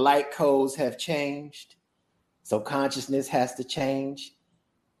 the light codes have changed. So consciousness has to change.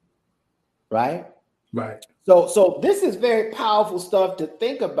 Right? Right. So this is very powerful stuff to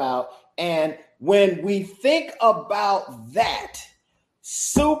think about. And when we think about that,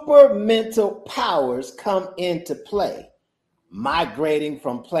 super mental powers come into play. Migrating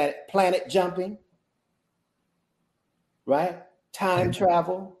from planet jumping, right? Time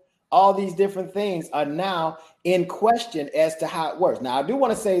travel, all these different things are now in question as to how it works. Now, I do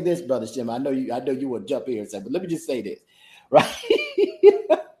want to say this, Brother Jim. I know you will jump here and say, but let me just say this, right?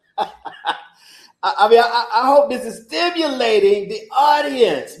 I hope this is stimulating the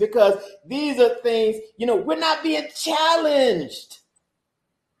audience, because these are things, we're not being challenged.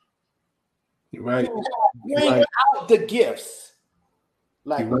 Right. Bring out the gifts.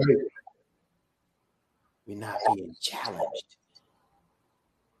 Like, right. We're not being challenged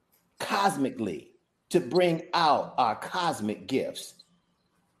cosmically to bring out our cosmic gifts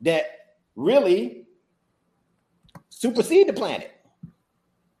that really supersede the planet.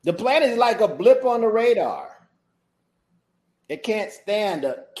 The planet is like a blip on the radar. It can't stand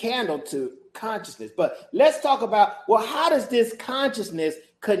a candle to consciousness. But let's talk about, well, how does this consciousness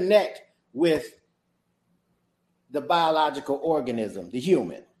connect with the biological organism, the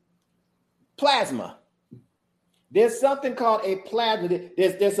human? Plasma. There's something called a plasma.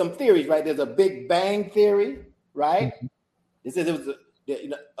 There's some theories, right? There's a Big Bang theory, right? Mm-hmm. It says it was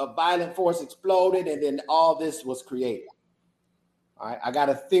a violent force exploded and then all this was created. All right, I got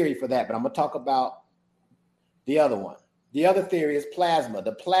a theory for that, but I'm going to talk about the other one. The other theory is plasma,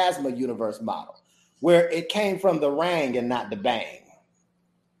 the plasma universe model, where it came from the rang and not the bang.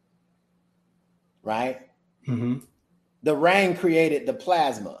 Right? Mm-hmm. The rang created the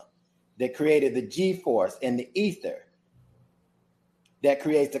plasma that created the G-force and the ether that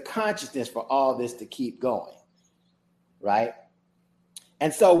creates the consciousness for all this to keep going. Right?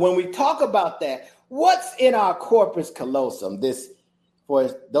 And so when we talk about that, what's in our corpus callosum, this, for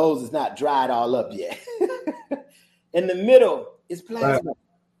those that's not dried all up yet, in the middle is plasma. Right.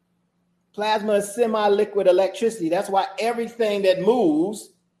 Plasma is semi-liquid electricity. That's why everything that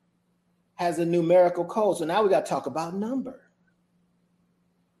moves has a numerical code. So now we got to talk about number.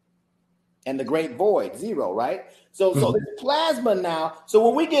 And the great void, 0, right? So it's plasma now. So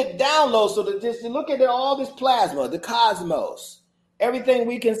when we get downloads, so just look at all this plasma, the cosmos, everything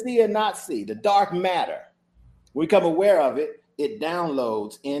we can see and not see, the dark matter, we become aware of it, it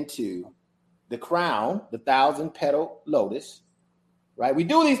downloads into the crown, the 1,000-petal lotus, right? We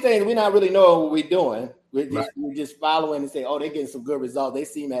do these things, we not really know what we're doing. We're just following and say, oh, they're getting some good results. They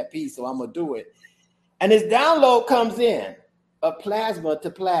seem at peace, so I'm going to do it. And this download comes in of plasma to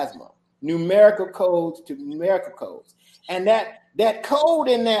plasma, numerical codes to numerical codes. And that code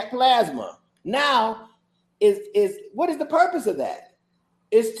in that plasma now is what is the purpose of that?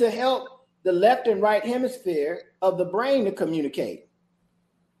 It's to help the left and right hemisphere of the brain to communicate.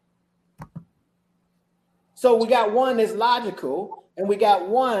 So we got one that's logical, and we got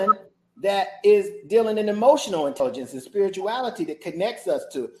one that is dealing in emotional intelligence and spirituality that connects us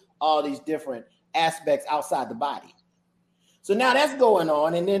to all these different aspects outside the body. So now that's going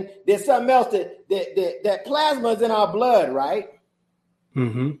on, and then there's something else that plasma is in our blood, right?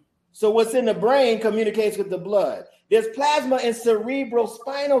 Mm-hmm. So what's in the brain communicates with the blood. There's plasma in cerebral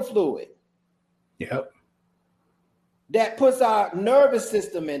spinal fluid. Yep. That puts our nervous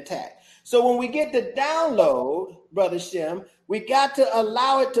system intact. So when we get the download, Brother Shem, we got to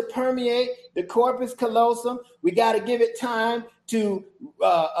allow it to permeate the corpus callosum. We got to give it time to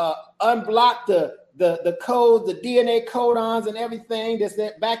unblock the code, the DNA codons and everything that's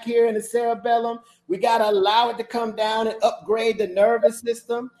back here in the cerebellum. We got to allow it to come down and upgrade the nervous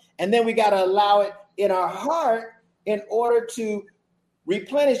system. And then we got to allow it in our heart in order to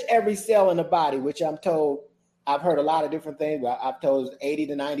replenish every cell in the body, which I'm told, I've heard a lot of different things, but I've told it's 80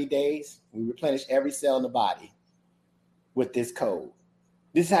 to 90 days. We replenish every cell in the body with this code.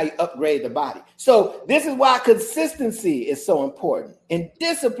 This is how you upgrade the body. So this is why consistency is so important and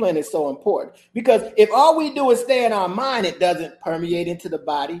discipline is so important. Because if all we do is stay in our mind, it doesn't permeate into the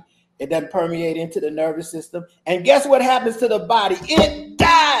body. It doesn't permeate into the nervous system. And guess what happens to the body? It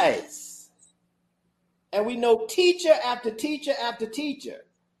dies. And we know teacher after teacher after teacher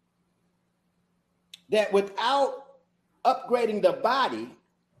that without upgrading the body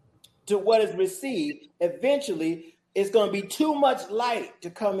to what is received, eventually it's going to be too much light to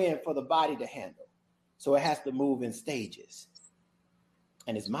come in for the body to handle. So it has to move in stages.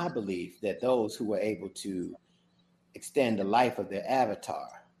 And it's my belief that those who were able to extend the life of their avatar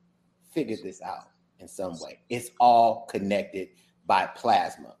figured this out in some way. It's all connected by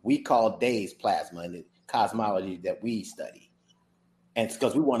plasma. We call days plasma in the cosmology that we study. And it's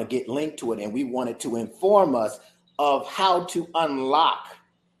because we want to get linked to it and we want it to inform us of how to unlock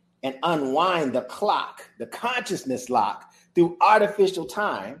and unwind the clock, the consciousness lock through artificial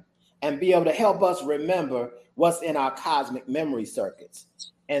time and be able to help us remember what's in our cosmic memory circuits.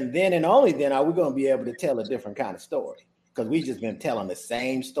 And then and only then are we going to be able to tell a different kind of story, because we've just been telling the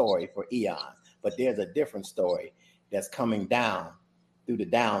same story for eons, but there's a different story that's coming down through the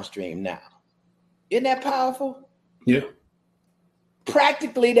downstream now. Isn't that powerful? Yeah.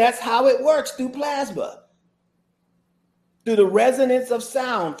 Practically, that's how it works, through plasma, through the resonance of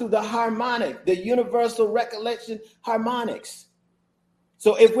sound, through the harmonic, the universal recollection harmonics.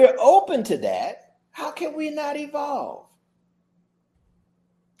 So if we're open to that, how can we not evolve?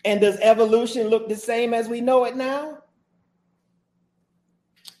 And does evolution look the same as we know it now?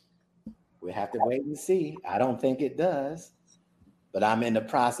 We have to wait and see. I don't think it does, but I'm in the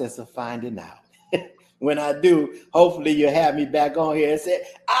process of finding out. When I do, hopefully you'll have me back on here and say,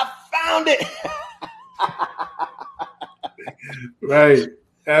 I found it. Right.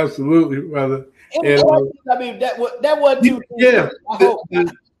 Absolutely, brother. And, I mean, that was too. Yeah.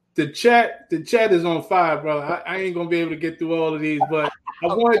 The chat is on fire, brother. I ain't gonna be able to get through all of these, but I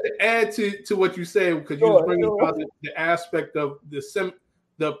wanted to add to what you said, because you was bringing about the aspect of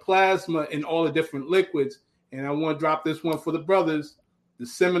the plasma in all the different liquids, and I want to drop this one for the brothers, the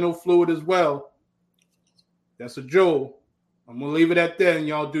seminal fluid as well. That's a jewel. I'm gonna leave it at that, and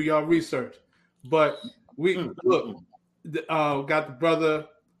y'all do y'all research. But we look, got the brother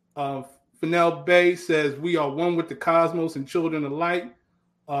Fennell Bay says we are one with the cosmos and children of light,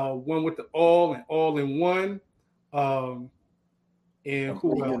 one with the all and all in one. And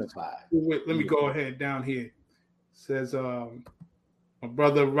who else? Let me go ahead down here. Says my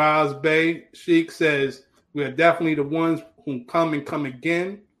brother Raz Bay Sheikh says we are definitely the ones who come and come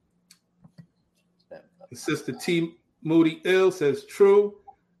again. And Sister T Moody Ill says true,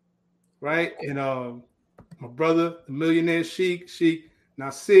 right? And my brother, the millionaire Sheikh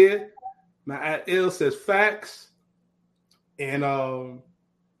Nasir Ma'at Ill says facts. And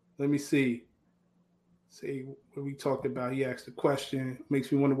let me see what we talked about. He asked a question.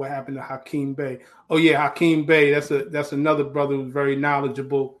 Makes me wonder what happened to Hakeem Bey. Oh yeah, Hakeem Bey. That's another brother who's very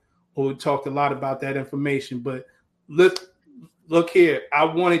knowledgeable, who talked a lot about that information. But look here. I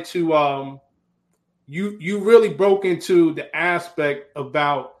wanted to you really broke into the aspect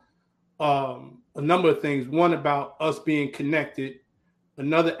about a number of things. One, about us being connected.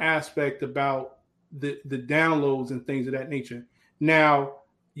 Another aspect about the downloads and things of that nature. Now,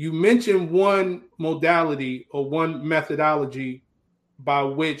 you mentioned one modality or one methodology by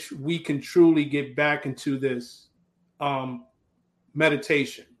which we can truly get back into this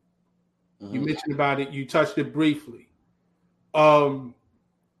meditation. Mm-hmm. You mentioned about it. You touched it briefly. How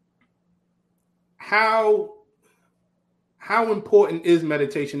important is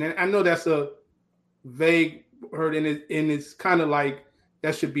meditation? And I know that's a vague word, and it's kind of like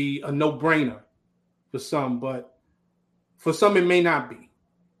that should be a no-brainer for some, but for some it may not be.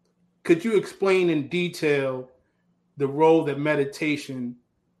 Could you explain in detail the role that meditation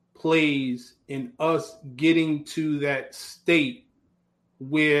plays in us getting to that state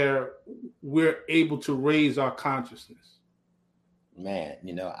where we're able to raise our consciousness? Man,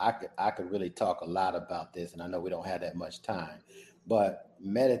 I could really talk a lot about this, and I know we don't have that much time, but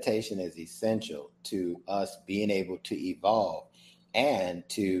meditation is essential to us being able to evolve and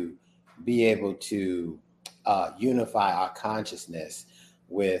to be able to unify our consciousness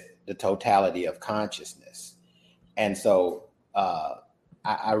with the totality of consciousness. And so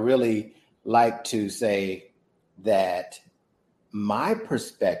I really like to say that my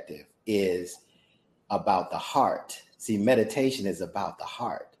perspective is about the heart. See, meditation is about the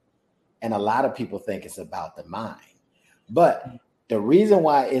heart. And a lot of people think it's about the mind. But the reason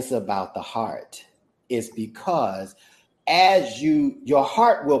why it's about the heart is because your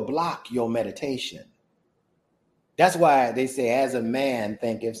heart will block your meditation. That's why they say as a man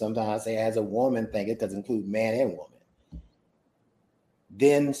thinketh, sometimes I say as a woman thinketh, does include man and woman.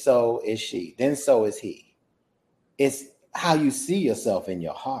 Then so is she, then so is he. It's how you see yourself in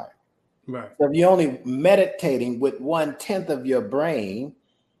your heart. Right. So if you're only meditating with 1/10 of your brain,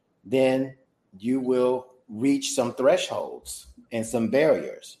 then you will reach some thresholds and some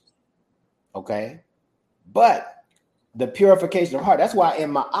barriers. Okay. But the purification of heart, that's why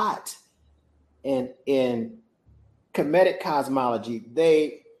in Ma'at, in Kemetic cosmology,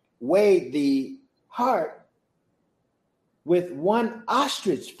 they weighed the heart with one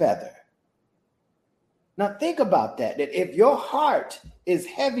ostrich feather. Now think about that if your heart is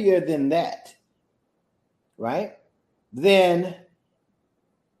heavier than that, right, then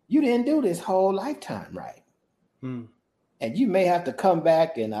you didn't do this whole lifetime right. And you may have to come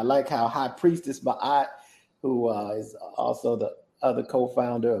back, and I like how High Priestess Ma'at, who is also the other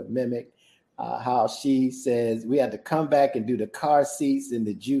co-founder of Mimic, how she says we had to come back and do the car seats and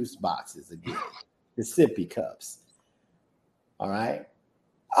the juice boxes again, the sippy cups. All right.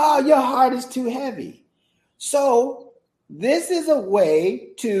 Oh, your heart is too heavy. So this is a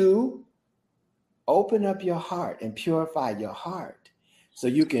way to open up your heart and purify your heart so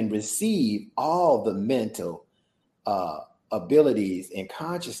you can receive all the mental abilities and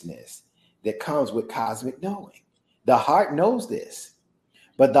consciousness that comes with cosmic knowing. The heart knows this,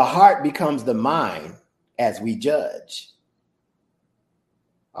 but the heart becomes the mind as we judge.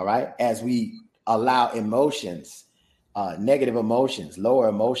 All right. As we allow emotions, negative emotions, lower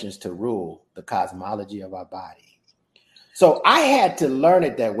emotions to rule the cosmology of our body. So I had to learn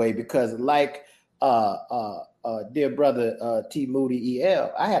it that way because like dear brother T. Moody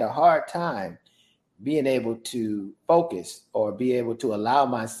EL, I had a hard time being able to focus or be able to allow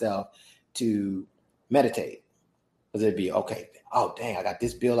myself to meditate. Because it'd be, okay, oh, dang, I got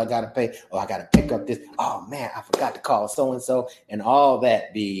this bill I got to pay. Oh, I got to pick up this. Oh, man, I forgot to call so-and-so. And all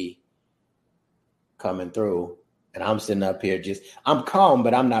that be coming through. And I'm sitting up here I'm calm,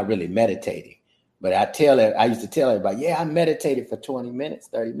 but I'm not really meditating. But I used to tell everybody, yeah, I meditated for 20 minutes,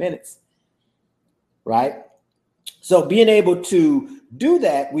 30 minutes. Right? So being able to do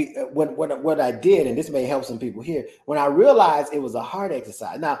that, what I did, and this may help some people here, when I realized it was a heart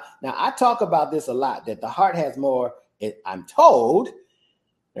exercise. Now I talk about this a lot, that the heart has more, I'm told,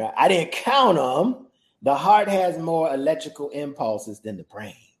 right? I didn't count them. The heart has more electrical impulses than the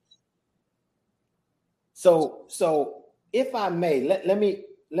brain. So if I may, let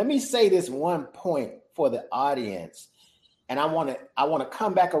me say this one point for the audience. And I want to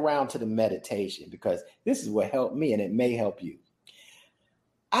come back around to the meditation because this is what helped me and it may help you.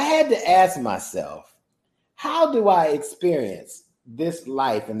 I had to ask myself, how do I experience this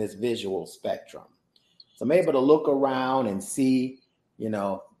life in this visual spectrum? So I'm able to look around and see,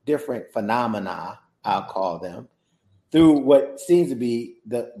 different phenomena, I'll call them, through what seems to be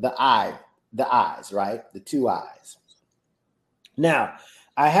the eyes, right? The two eyes. Now,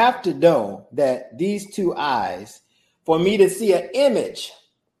 I have to know that these two eyes, for me to see an image,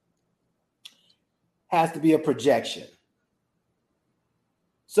 has to be a projection.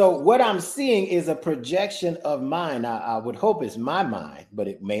 So what I'm seeing is a projection of mine. I would hope it's my mind, but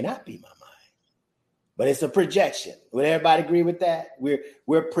it may not be my mind. But it's a projection. Would everybody agree with that?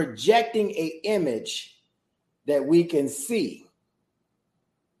 We're projecting an image that we can see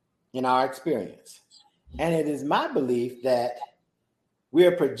in our experience. And it is my belief that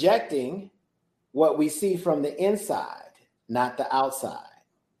we're projecting what we see from the inside, not the outside.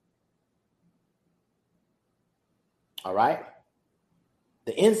 All right?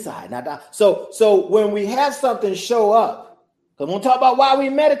 The inside, not the outside. So when we have something show up, because we'll talk about why we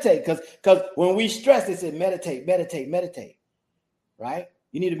meditate, because when we stress, they say meditate, right?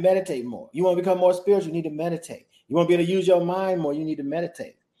 You need to meditate more. You want to become more spiritual, you need to meditate. You want to be able to use your mind more, you need to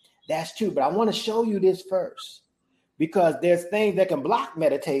meditate. That's true, but I want to show you this first, because there's things that can block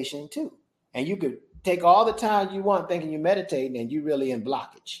meditation too. And you could take all the time you want thinking you're meditating and you're really in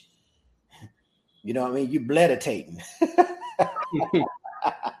blockage. You know what I mean? You're meditating.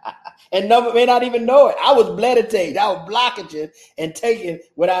 And may not even know it. I was meditating. I was blockages and taking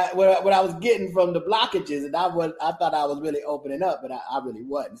what I was getting from the blockages, and I thought I was really opening up, but I really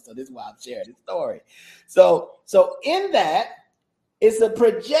wasn't. So this is why I'm sharing this story. So in that, it's a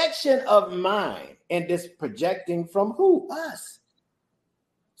projection of mind, and this projecting from who? Us.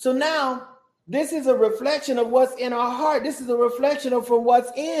 So now this is a reflection of what's in our heart. This is a reflection of from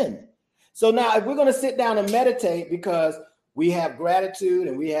what's in. So now if we're going to sit down and meditate, because we have gratitude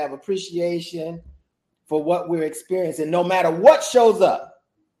and we have appreciation for what we're experiencing, no matter what shows up,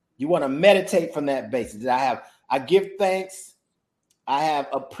 you want to meditate from that basis. I give thanks, I have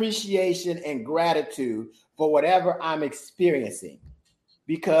appreciation and gratitude for whatever I'm experiencing,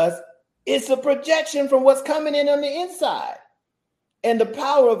 because it's a projection from what's coming in on the inside. And the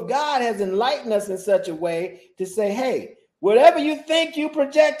power of God has enlightened us in such a way to say, hey, whatever you think you're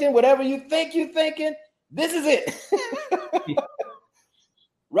projecting, whatever you think you're thinking, this is it.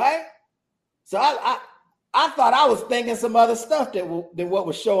 Right? So I thought I was thinking some other stuff than what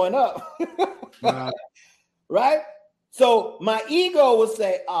was showing up. Right? So my ego would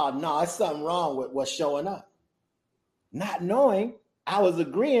say, oh, no, there's something wrong with what's showing up. Not knowing I was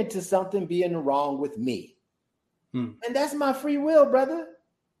agreeing to something being wrong with me. And that's my free will, brother.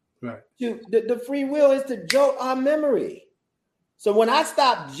 Right. The free will is to jolt our memory. So when I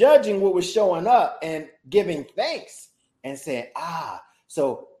stopped judging what was showing up and giving thanks and saying,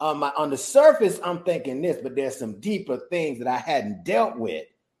 so on the surface, I'm thinking this, but there's some deeper things that I hadn't dealt with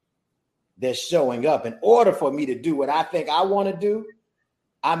that's showing up. In order for me to do what I think I want to do,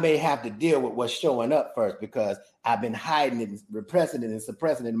 I may have to deal with what's showing up first, because I've been hiding it, repressing it, and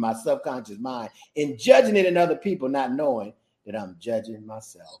suppressing it in my subconscious mind and judging it in other people, not knowing that I'm judging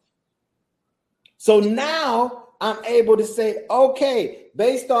myself. So now I'm able to say, okay,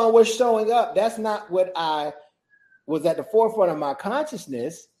 based on what's showing up, that's not what I was at the forefront of my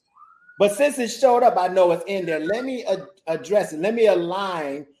consciousness. But since it showed up, I know it's in there. Let me address it. Let me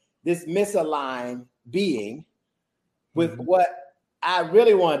align this misaligned being with what I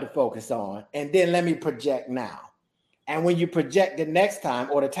really wanted to focus on. And then let me project now. And when you project the next time,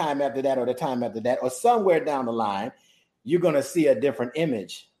 or the time after that, or the time after that, or somewhere down the line, you're going to see a different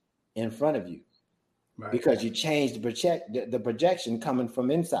image in front of you. Right. Because you changed the projection coming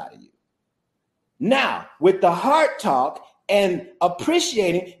from inside of you. Now, with the heart talk and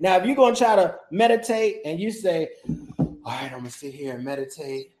appreciating, now if you're going to try to meditate and you say, all right, I'm going to sit here and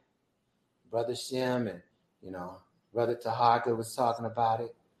meditate, Brother Shem and, Brother Taharka was talking about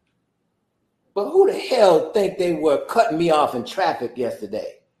it. But who the hell think they were cutting me off in traffic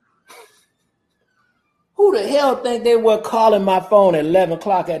yesterday? Who the hell think they were calling my phone at 11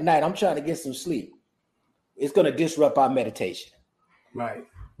 o'clock at night? I'm trying to get some sleep. It's going to disrupt our meditation. Right.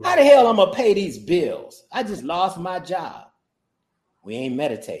 How the hell I'm going to pay these bills? I just lost my job. We ain't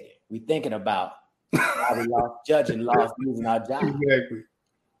meditating. We thinking about how we lost losing our job. Exactly.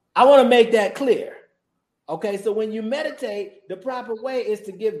 I want to make that clear. Okay, so when you meditate, the proper way is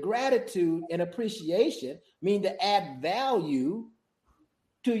to give gratitude and appreciation, mean to add value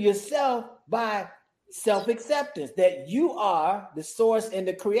to yourself by self-acceptance, that you are the source and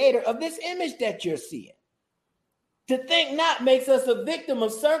the creator of this image that you're seeing. To think not makes us a victim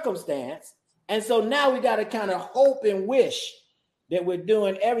of circumstance. And so now we got to kind of hope and wish that we're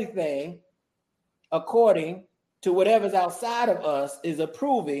doing everything according to whatever's outside of us is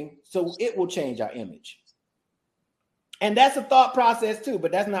approving, so it will change our image. And that's a thought process too,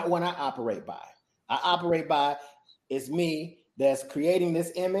 but that's not one I operate by. I operate by, it's me that's creating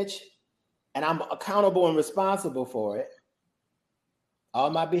this image, and I'm accountable and responsible for it,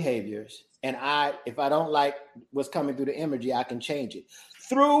 all my behaviors. And if I don't like what's coming through the imagery, I can change it.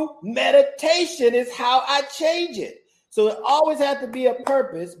 Through meditation is how I change it. So it always has to be a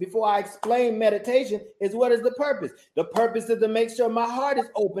purpose. Before I explain meditation, is what is the purpose? The purpose is to make sure my heart is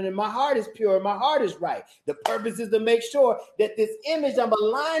open and my heart is pure and my heart is right. The purpose is to make sure that this image I'm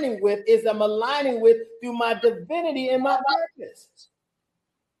aligning with through my divinity and my purpose.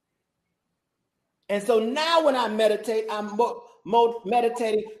 And so now when I meditate, I'm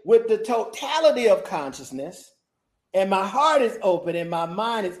meditating with the totality of consciousness, and my heart is open and my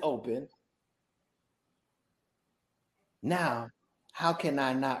mind is open. Now, how can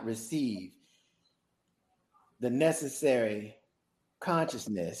I not receive the necessary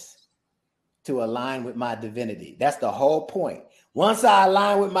consciousness to align with my divinity? That's the whole point. Once I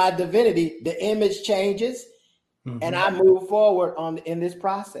align with my divinity, the image changes, and I move forward in this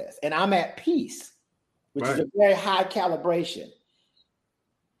process, and I'm at peace, which is a very high calibration.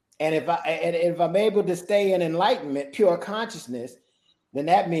 And if I'm able to stay in enlightenment, pure consciousness, then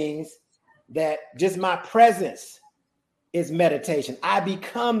that means that just my presence is meditation. I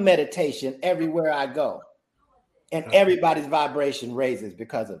become meditation everywhere I go. And everybody's vibration raises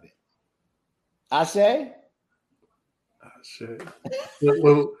because of it. Ashe?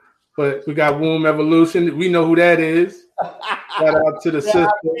 Well, but we got Womb Evolution. We know who that is. Shout out to the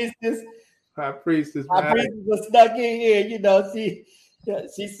sister. High Priestess. High Priestess was stuck in here. You know, she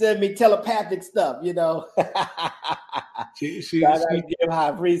sent me telepathic stuff, you know. she give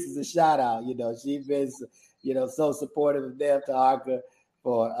High Priestess a shout out. You know, she's been, you know, so supportive of Nev Taharka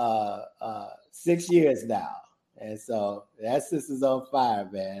for 6 years now. And so that sister's on fire,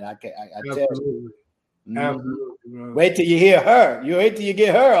 man. I tell you. Absolutely. Wait till you hear her. You wait till you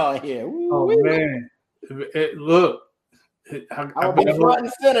get her on here. Ooh, man. Look. I'll be front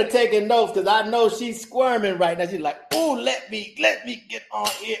and center taking notes because I know she's squirming right now. She's like, "Oh, let me get on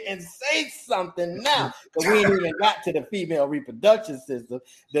here and say something now," because we ain't even got to the female reproduction system,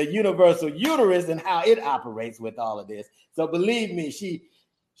 the universal uterus, and how it operates with all of this. So believe me, she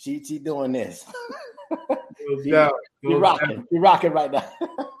doing this. She rocking right now.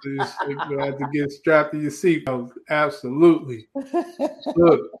 You have to get strapped to your seatbelt. Absolutely.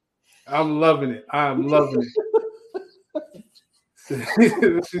 Look, I'm loving it. I'm loving it.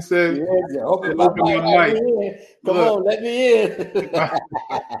 She said, open my mic. Come on, let me in.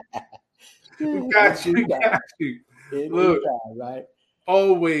 We got you. Look, right?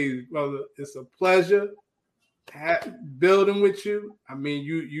 Always, brother. It's a pleasure building with you. I mean,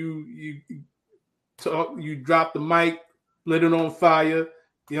 you talk, you drop the mic, lit it on fire.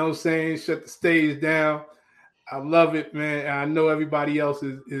 You know what I'm saying? Shut the stage down. I love it, man. I know everybody else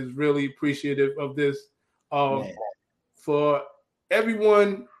is really appreciative of this. For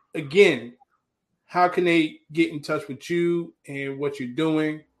everyone, again, how can they get in touch with you and what you're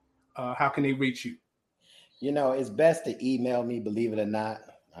doing? How can they reach you? You know, it's best to email me, believe it or not.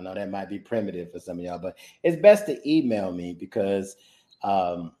 I know that might be primitive for some of y'all, but it's best to email me because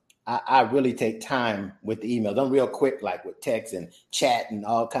I really take time with the emails. I'm real quick, like with text and chat and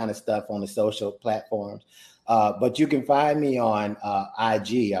all kind of stuff on the social platforms. But you can find me on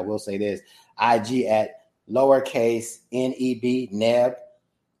IG. I will say this, IG at lowercase Neb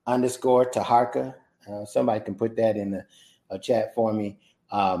 _Taharka. Somebody can put that in the chat for me.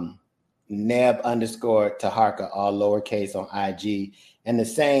 Neb _Taharka, all lowercase on IG. And the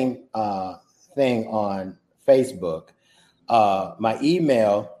same thing on Facebook. My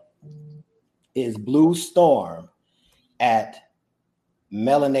email is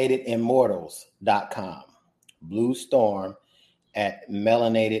bluestorm@melanatedimmortals.com.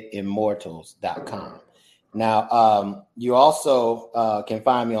 bluestorm@melanatedimmortals.com. Now, you also can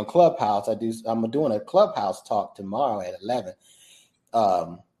find me on Clubhouse. I'm doing a Clubhouse talk tomorrow at 11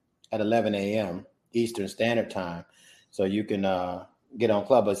 a.m. Eastern Standard Time. So you can get on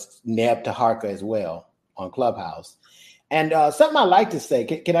Clubhouse, Neb Taharka as well on Clubhouse. And something I like to say,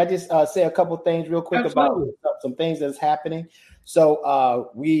 can I just say a couple things real quick about some things that's happening?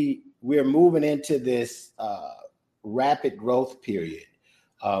 So we're moving into this rapid growth period.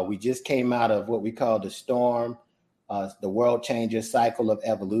 We just came out of what we call the storm, the world changes cycle of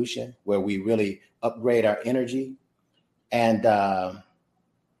evolution, where we really upgrade our energy. And I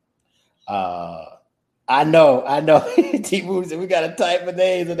know. T-Move said we got to type the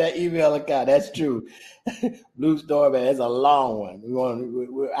names of that email account. That's true. Blue Storm, man, it's a long one.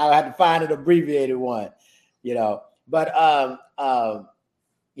 I had to find an abbreviated one, you know. But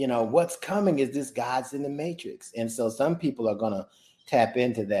you know, what's coming is this God's in the Matrix, and so some people are gonna tap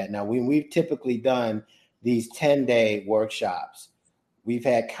into that. Now, when we've typically done these 10-day workshops, we've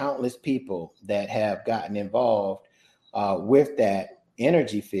had countless people that have gotten involved with that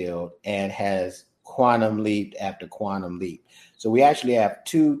energy field and has quantum leap after quantum leap. So we actually have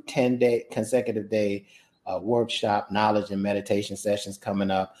 2 10-day consecutive day workshop knowledge and meditation sessions coming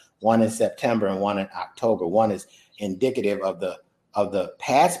up, one in September and one in October. One is indicative of the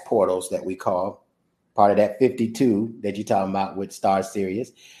past portals that we call part of that 52 that you're talking about with Star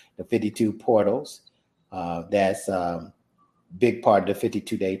Sirius, the 52 portals. That's big part of the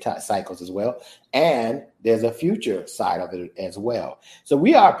 52-day cycles as well. And there's a future side of it as well. So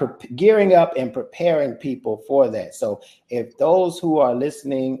we are gearing up and preparing people for that. So if those who are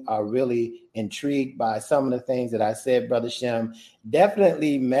listening are really intrigued by some of the things that I said, Brother Shem,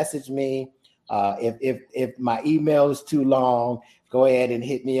 definitely message me. If my email is too long, go ahead and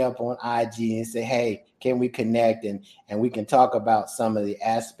hit me up on IG and say, hey, can we connect? And we can talk about some of the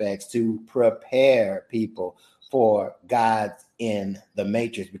aspects to prepare people for God's in the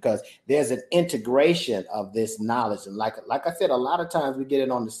Matrix, because there's an integration of this knowledge. And like I said, a lot of times we get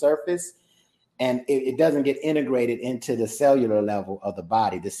it on the surface and it doesn't get integrated into the cellular level of the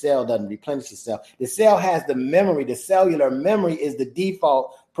body. The cell doesn't replenish itself. The cell has the memory. The cellular memory is the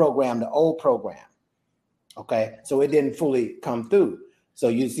default program, the old program. Okay, so it didn't fully come through. So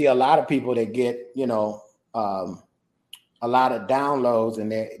you see a lot of people that get, a lot of downloads,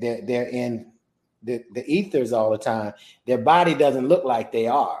 and they're in the ethers all the time. Their body doesn't look like they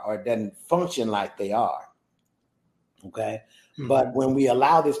are, or it doesn't function like they are. Okay, but when we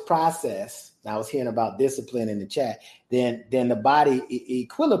allow this process, I was hearing about discipline in the chat, then the body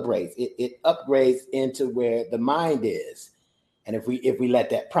equilibrates, it upgrades into where the mind is, and if we let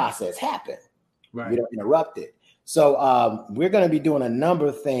that process happen, we don't interrupt it. So we're going to be doing a number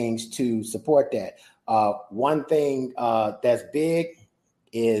of things to support that. One thing that's big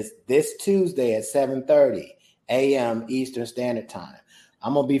is this Tuesday at 7:30 a.m. Eastern Standard Time.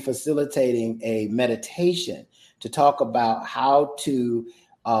 I'm going to be facilitating a meditation to talk about how to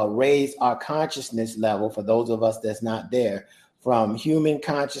raise our consciousness level, for those of us that's not there, from human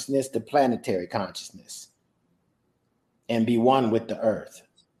consciousness to planetary consciousness, and be one with the earth.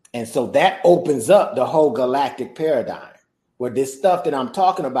 And so that opens up the whole galactic paradigm, where this stuff that I'm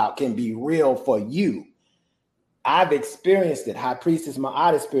talking about can be real for you. I've experienced it. High Priestess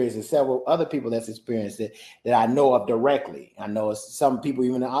Ma'at experienced it. Several other people that's experienced it that I know of directly. I know some people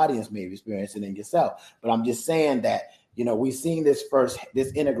even in the audience may have experienced it in yourself. But I'm just saying that, we've seen this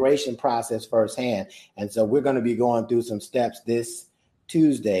integration process firsthand. And so we're going to be going through some steps this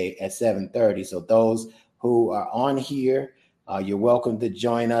Tuesday at 7:30. So those who are on here, you're welcome to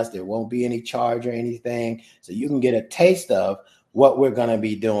join us. There won't be any charge or anything. So you can get a taste of what we're going to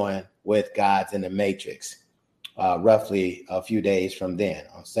be doing with Gods in the Matrix. Roughly a few days from then,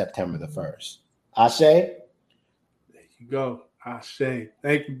 on September the 1st. Ashe? There you go. Ashe.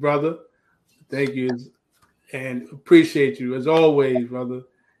 Thank you, brother. Thank you. And appreciate you as always, brother.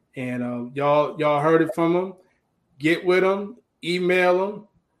 And y'all heard it from him. Get with him. Email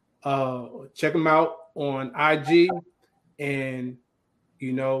him. Check him out on IG. And,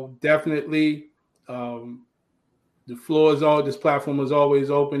 definitely this platform is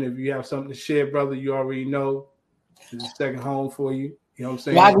always open. If you have something to share, brother, you already know. It's a second home for you. You know what I'm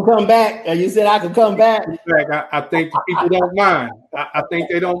saying? Well, I can come back. And you said I could come back. I think the people don't mind. I think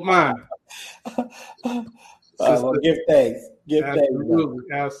they don't mind. Well, give thanks.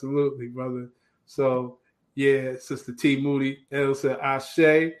 Absolutely, brother. So, yeah, Sister T. Moody, El said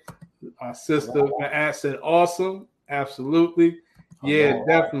Ashe. Our sister Ma'at said awesome. Absolutely. Yeah,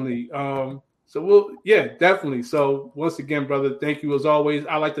 definitely. Definitely. So, once again, brother, thank you as always.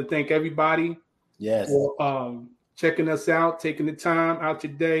 I'd like to thank everybody. Yes. For checking us out, taking the time out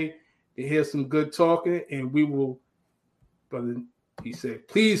your day to hear some good talking, and we will, brother, he said,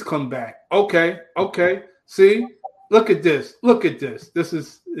 please come back. Okay. See, look at this. This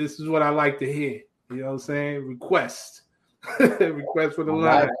is what I like to hear. You know what I'm saying? Request for the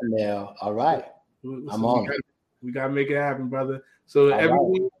line. Now, all right. I'm on. We gotta make it happen, brother. So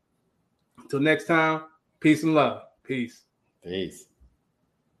everyone, until next time, peace and love. Peace.